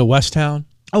about going to Westtown.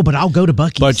 Oh, but I'll go to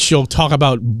Buc'cee's. But she'll talk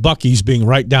about Buc'cee's being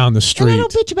right down the street. And I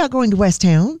don't bitch about going to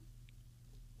Westtown.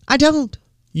 I don't.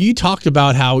 You talked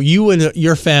about how you and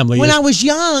your family... When I was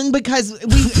young, because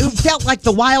it felt like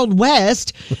the Wild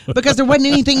West, because there wasn't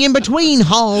anything in between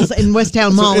Halls and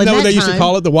Westtown Mall. Isn't that what they used to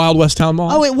call it, the Wild Westtown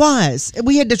Mall? Oh, it was.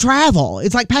 We had to travel.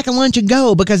 It's like pack a lunch and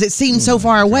go, because it seemed so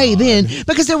far away then,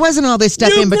 because there wasn't all this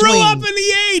stuff in between. You grew up in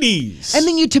the 80s. And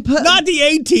then not the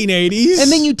 1880s.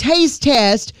 And then you taste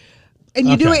test. And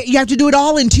you do it. You have to do it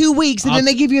all in 2 weeks, and then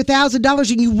they give you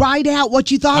 $1,000, and you write out what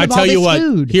you thought of all this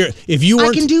food. Here, if you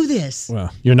weren't, I can do this.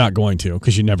 Well, you're not going to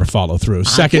because you never follow through.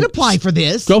 Second, I could apply for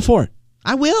this. Go for it.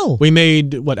 I will. We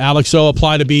made Alex O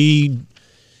apply to be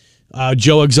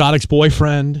Joe Exotic's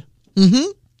boyfriend. Mm-hmm.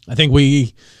 I think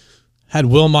we had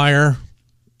Will Meyer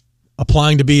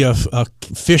applying to be a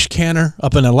fish canner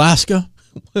up in Alaska.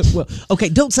 Well, okay,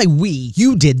 don't say we.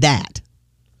 You did that.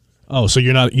 Oh, so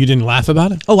you didn't laugh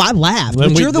about it? Oh, I laughed,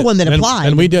 but you're the one that applied.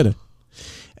 And we did it.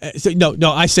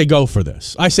 No, I say go for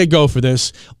this.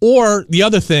 Or the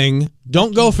other thing,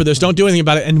 don't go for this. Don't do anything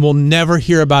about it, and we'll never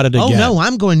hear about it again. Oh, no,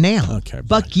 I'm going now. Okay.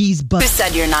 Buc'cee's Who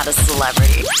said you're not a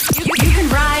celebrity? You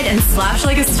can ride and slash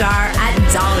like a star at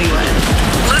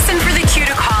Dollywood. Listen for the cue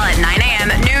to call at 9 a.m.,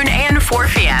 noon, and 4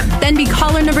 p.m. Then be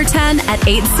caller number 10 at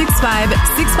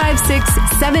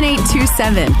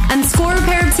 865-656-7827 and score a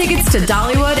pair of tickets to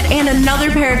Dollywood and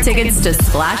another pair of tickets to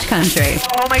Splash Country.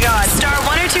 Oh my God. Star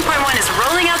 102.1 is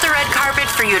rolling out the red carpet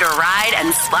for you to ride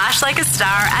and splash like a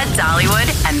star at Dollywood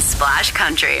and Splash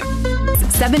Country.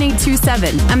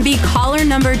 7827 and be caller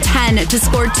number 10 to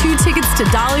score 2 tickets to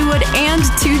Dollywood and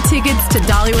 2 tickets to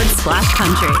Dollywood Splash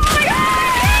Country.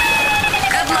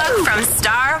 Good luck from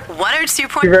Star 102.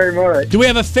 Thank you very much. Do we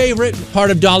have a favorite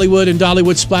part of Dollywood and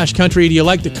Dollywood Splash Country? Do you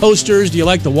like the coasters? Do you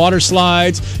like the water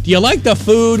slides? Do you like the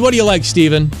food? What do you like,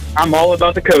 Steven? I'm all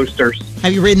about the coasters.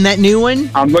 Have you ridden that new one?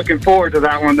 I'm looking forward to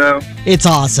that one, though. It's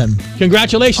awesome.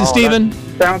 Congratulations, Steven.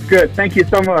 Sounds good. Thank you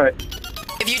so much.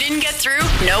 If you didn't get through,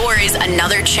 no worries.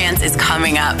 Another chance is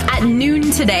coming up at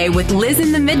noon today with Liz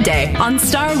in the Midday on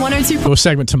Star 102. A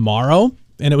segment tomorrow.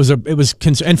 And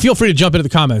and feel free to jump into the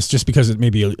comments just because it may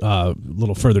be a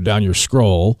little further down your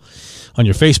scroll on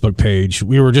your Facebook page.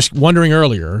 We were just wondering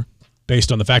earlier,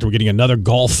 based on the fact we're getting another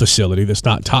golf facility that's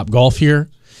not Top Golf here.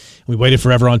 We waited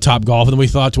forever on Top Golf, and then we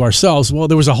thought to ourselves, well,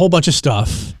 there was a whole bunch of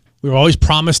stuff we were always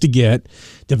promised to get.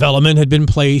 Development had been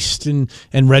placed and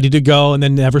ready to go, and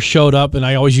then never showed up. And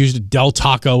I always used Del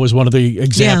Taco as one of the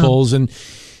examples. Yeah.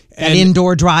 An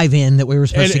indoor drive-in that we were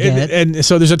supposed to get. And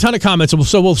so there's a ton of comments.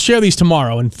 So we'll share these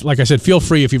tomorrow. And like I said, feel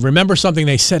free if you remember something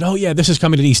they said, oh, yeah, this is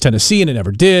coming to East Tennessee, and it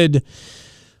never did.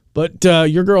 But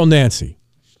your girl, Nancy.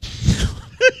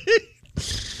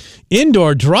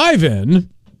 Indoor drive-in.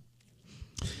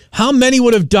 How many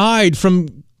would have died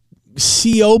from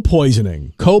CO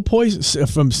poisoning? Co-poison?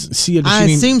 From CO? I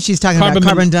assume she's talking about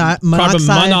carbon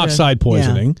monoxide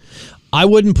poisoning. Yeah. I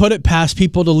wouldn't put it past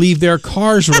people to leave their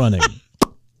cars running.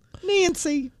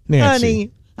 Nancy,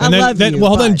 honey, I love you.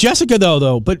 Well, then Jessica,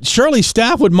 though, but surely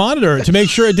staff would monitor it to make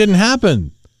sure it didn't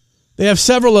happen. They have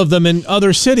several of them in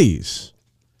other cities.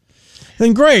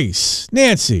 Then Grace,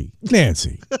 Nancy,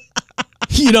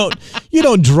 you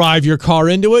don't drive your car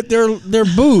into it. They're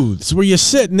booths where you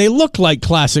sit and they look like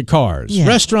classic cars. Yeah.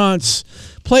 Restaurants,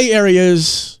 play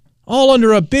areas, all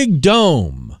under a big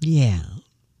dome. Yeah.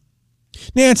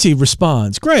 Nancy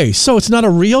responds, Grace, so it's not a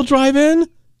real drive-in?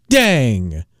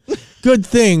 Dang. Good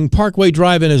thing Parkway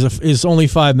Drive-In is only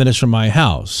 5 minutes from my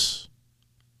house.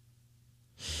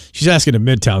 She's asking if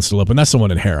Midtown's still open. That's the one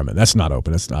in Harriman. That's not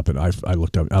open. It's not. But I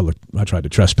looked. I tried to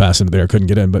trespass into there. Couldn't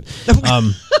get in. But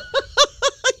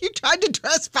you tried to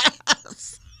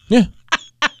trespass. Yeah.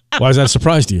 Why is that a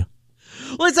surprise to you?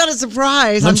 Well, it's not a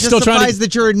surprise. I'm just surprised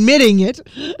that you're admitting it.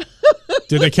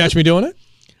 Did they catch me doing it?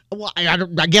 Well,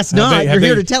 I guess not. You're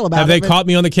here to tell about it. Have they caught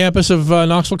me on the campus of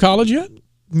Knoxville College yet?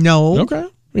 No. Okay.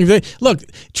 Look,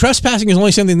 trespassing is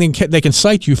only something they can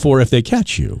cite you for if they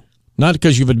catch you, not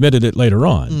because you've admitted it later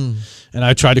on. And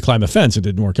I tried to climb a fence. It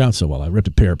didn't work out so well. I ripped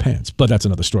a pair of pants, but that's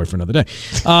another story for another day.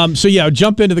 So, yeah,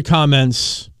 jump into the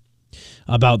comments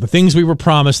about the things we were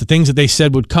promised, the things that they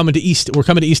said were coming to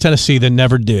East Tennessee that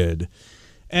never did.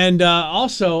 And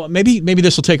also, maybe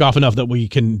this will take off enough that we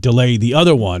can delay the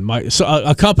other one.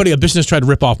 A business tried to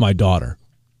rip off my daughter,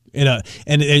 and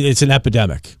it's an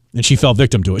epidemic. And she fell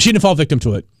victim to it. She didn't fall victim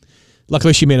to it.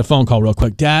 Luckily, she made a phone call real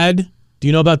quick. Dad, do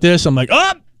you know about this? I'm like,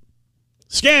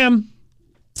 scam.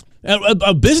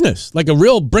 A business, like a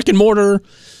real brick and mortar.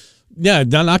 Yeah,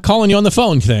 not calling you on the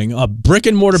phone thing. A brick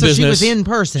and mortar business. So she was in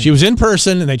person. She was in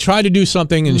person, and they tried to do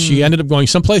something, and she ended up going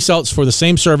someplace else for the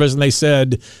same service, and they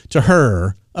said to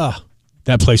her,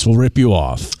 that place will rip you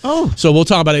off. Oh. So we'll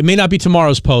talk about it. It may not be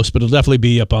tomorrow's post, but it'll definitely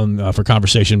be up on for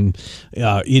conversation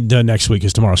into next week,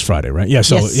 because tomorrow's Friday, right? Yeah,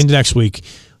 so into next week,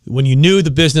 when you knew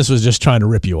the business was just trying to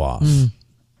rip you off.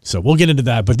 So we'll get into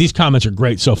that. But these comments are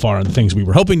great so far on the things we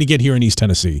were hoping to get here in East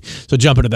Tennessee. So jump into that.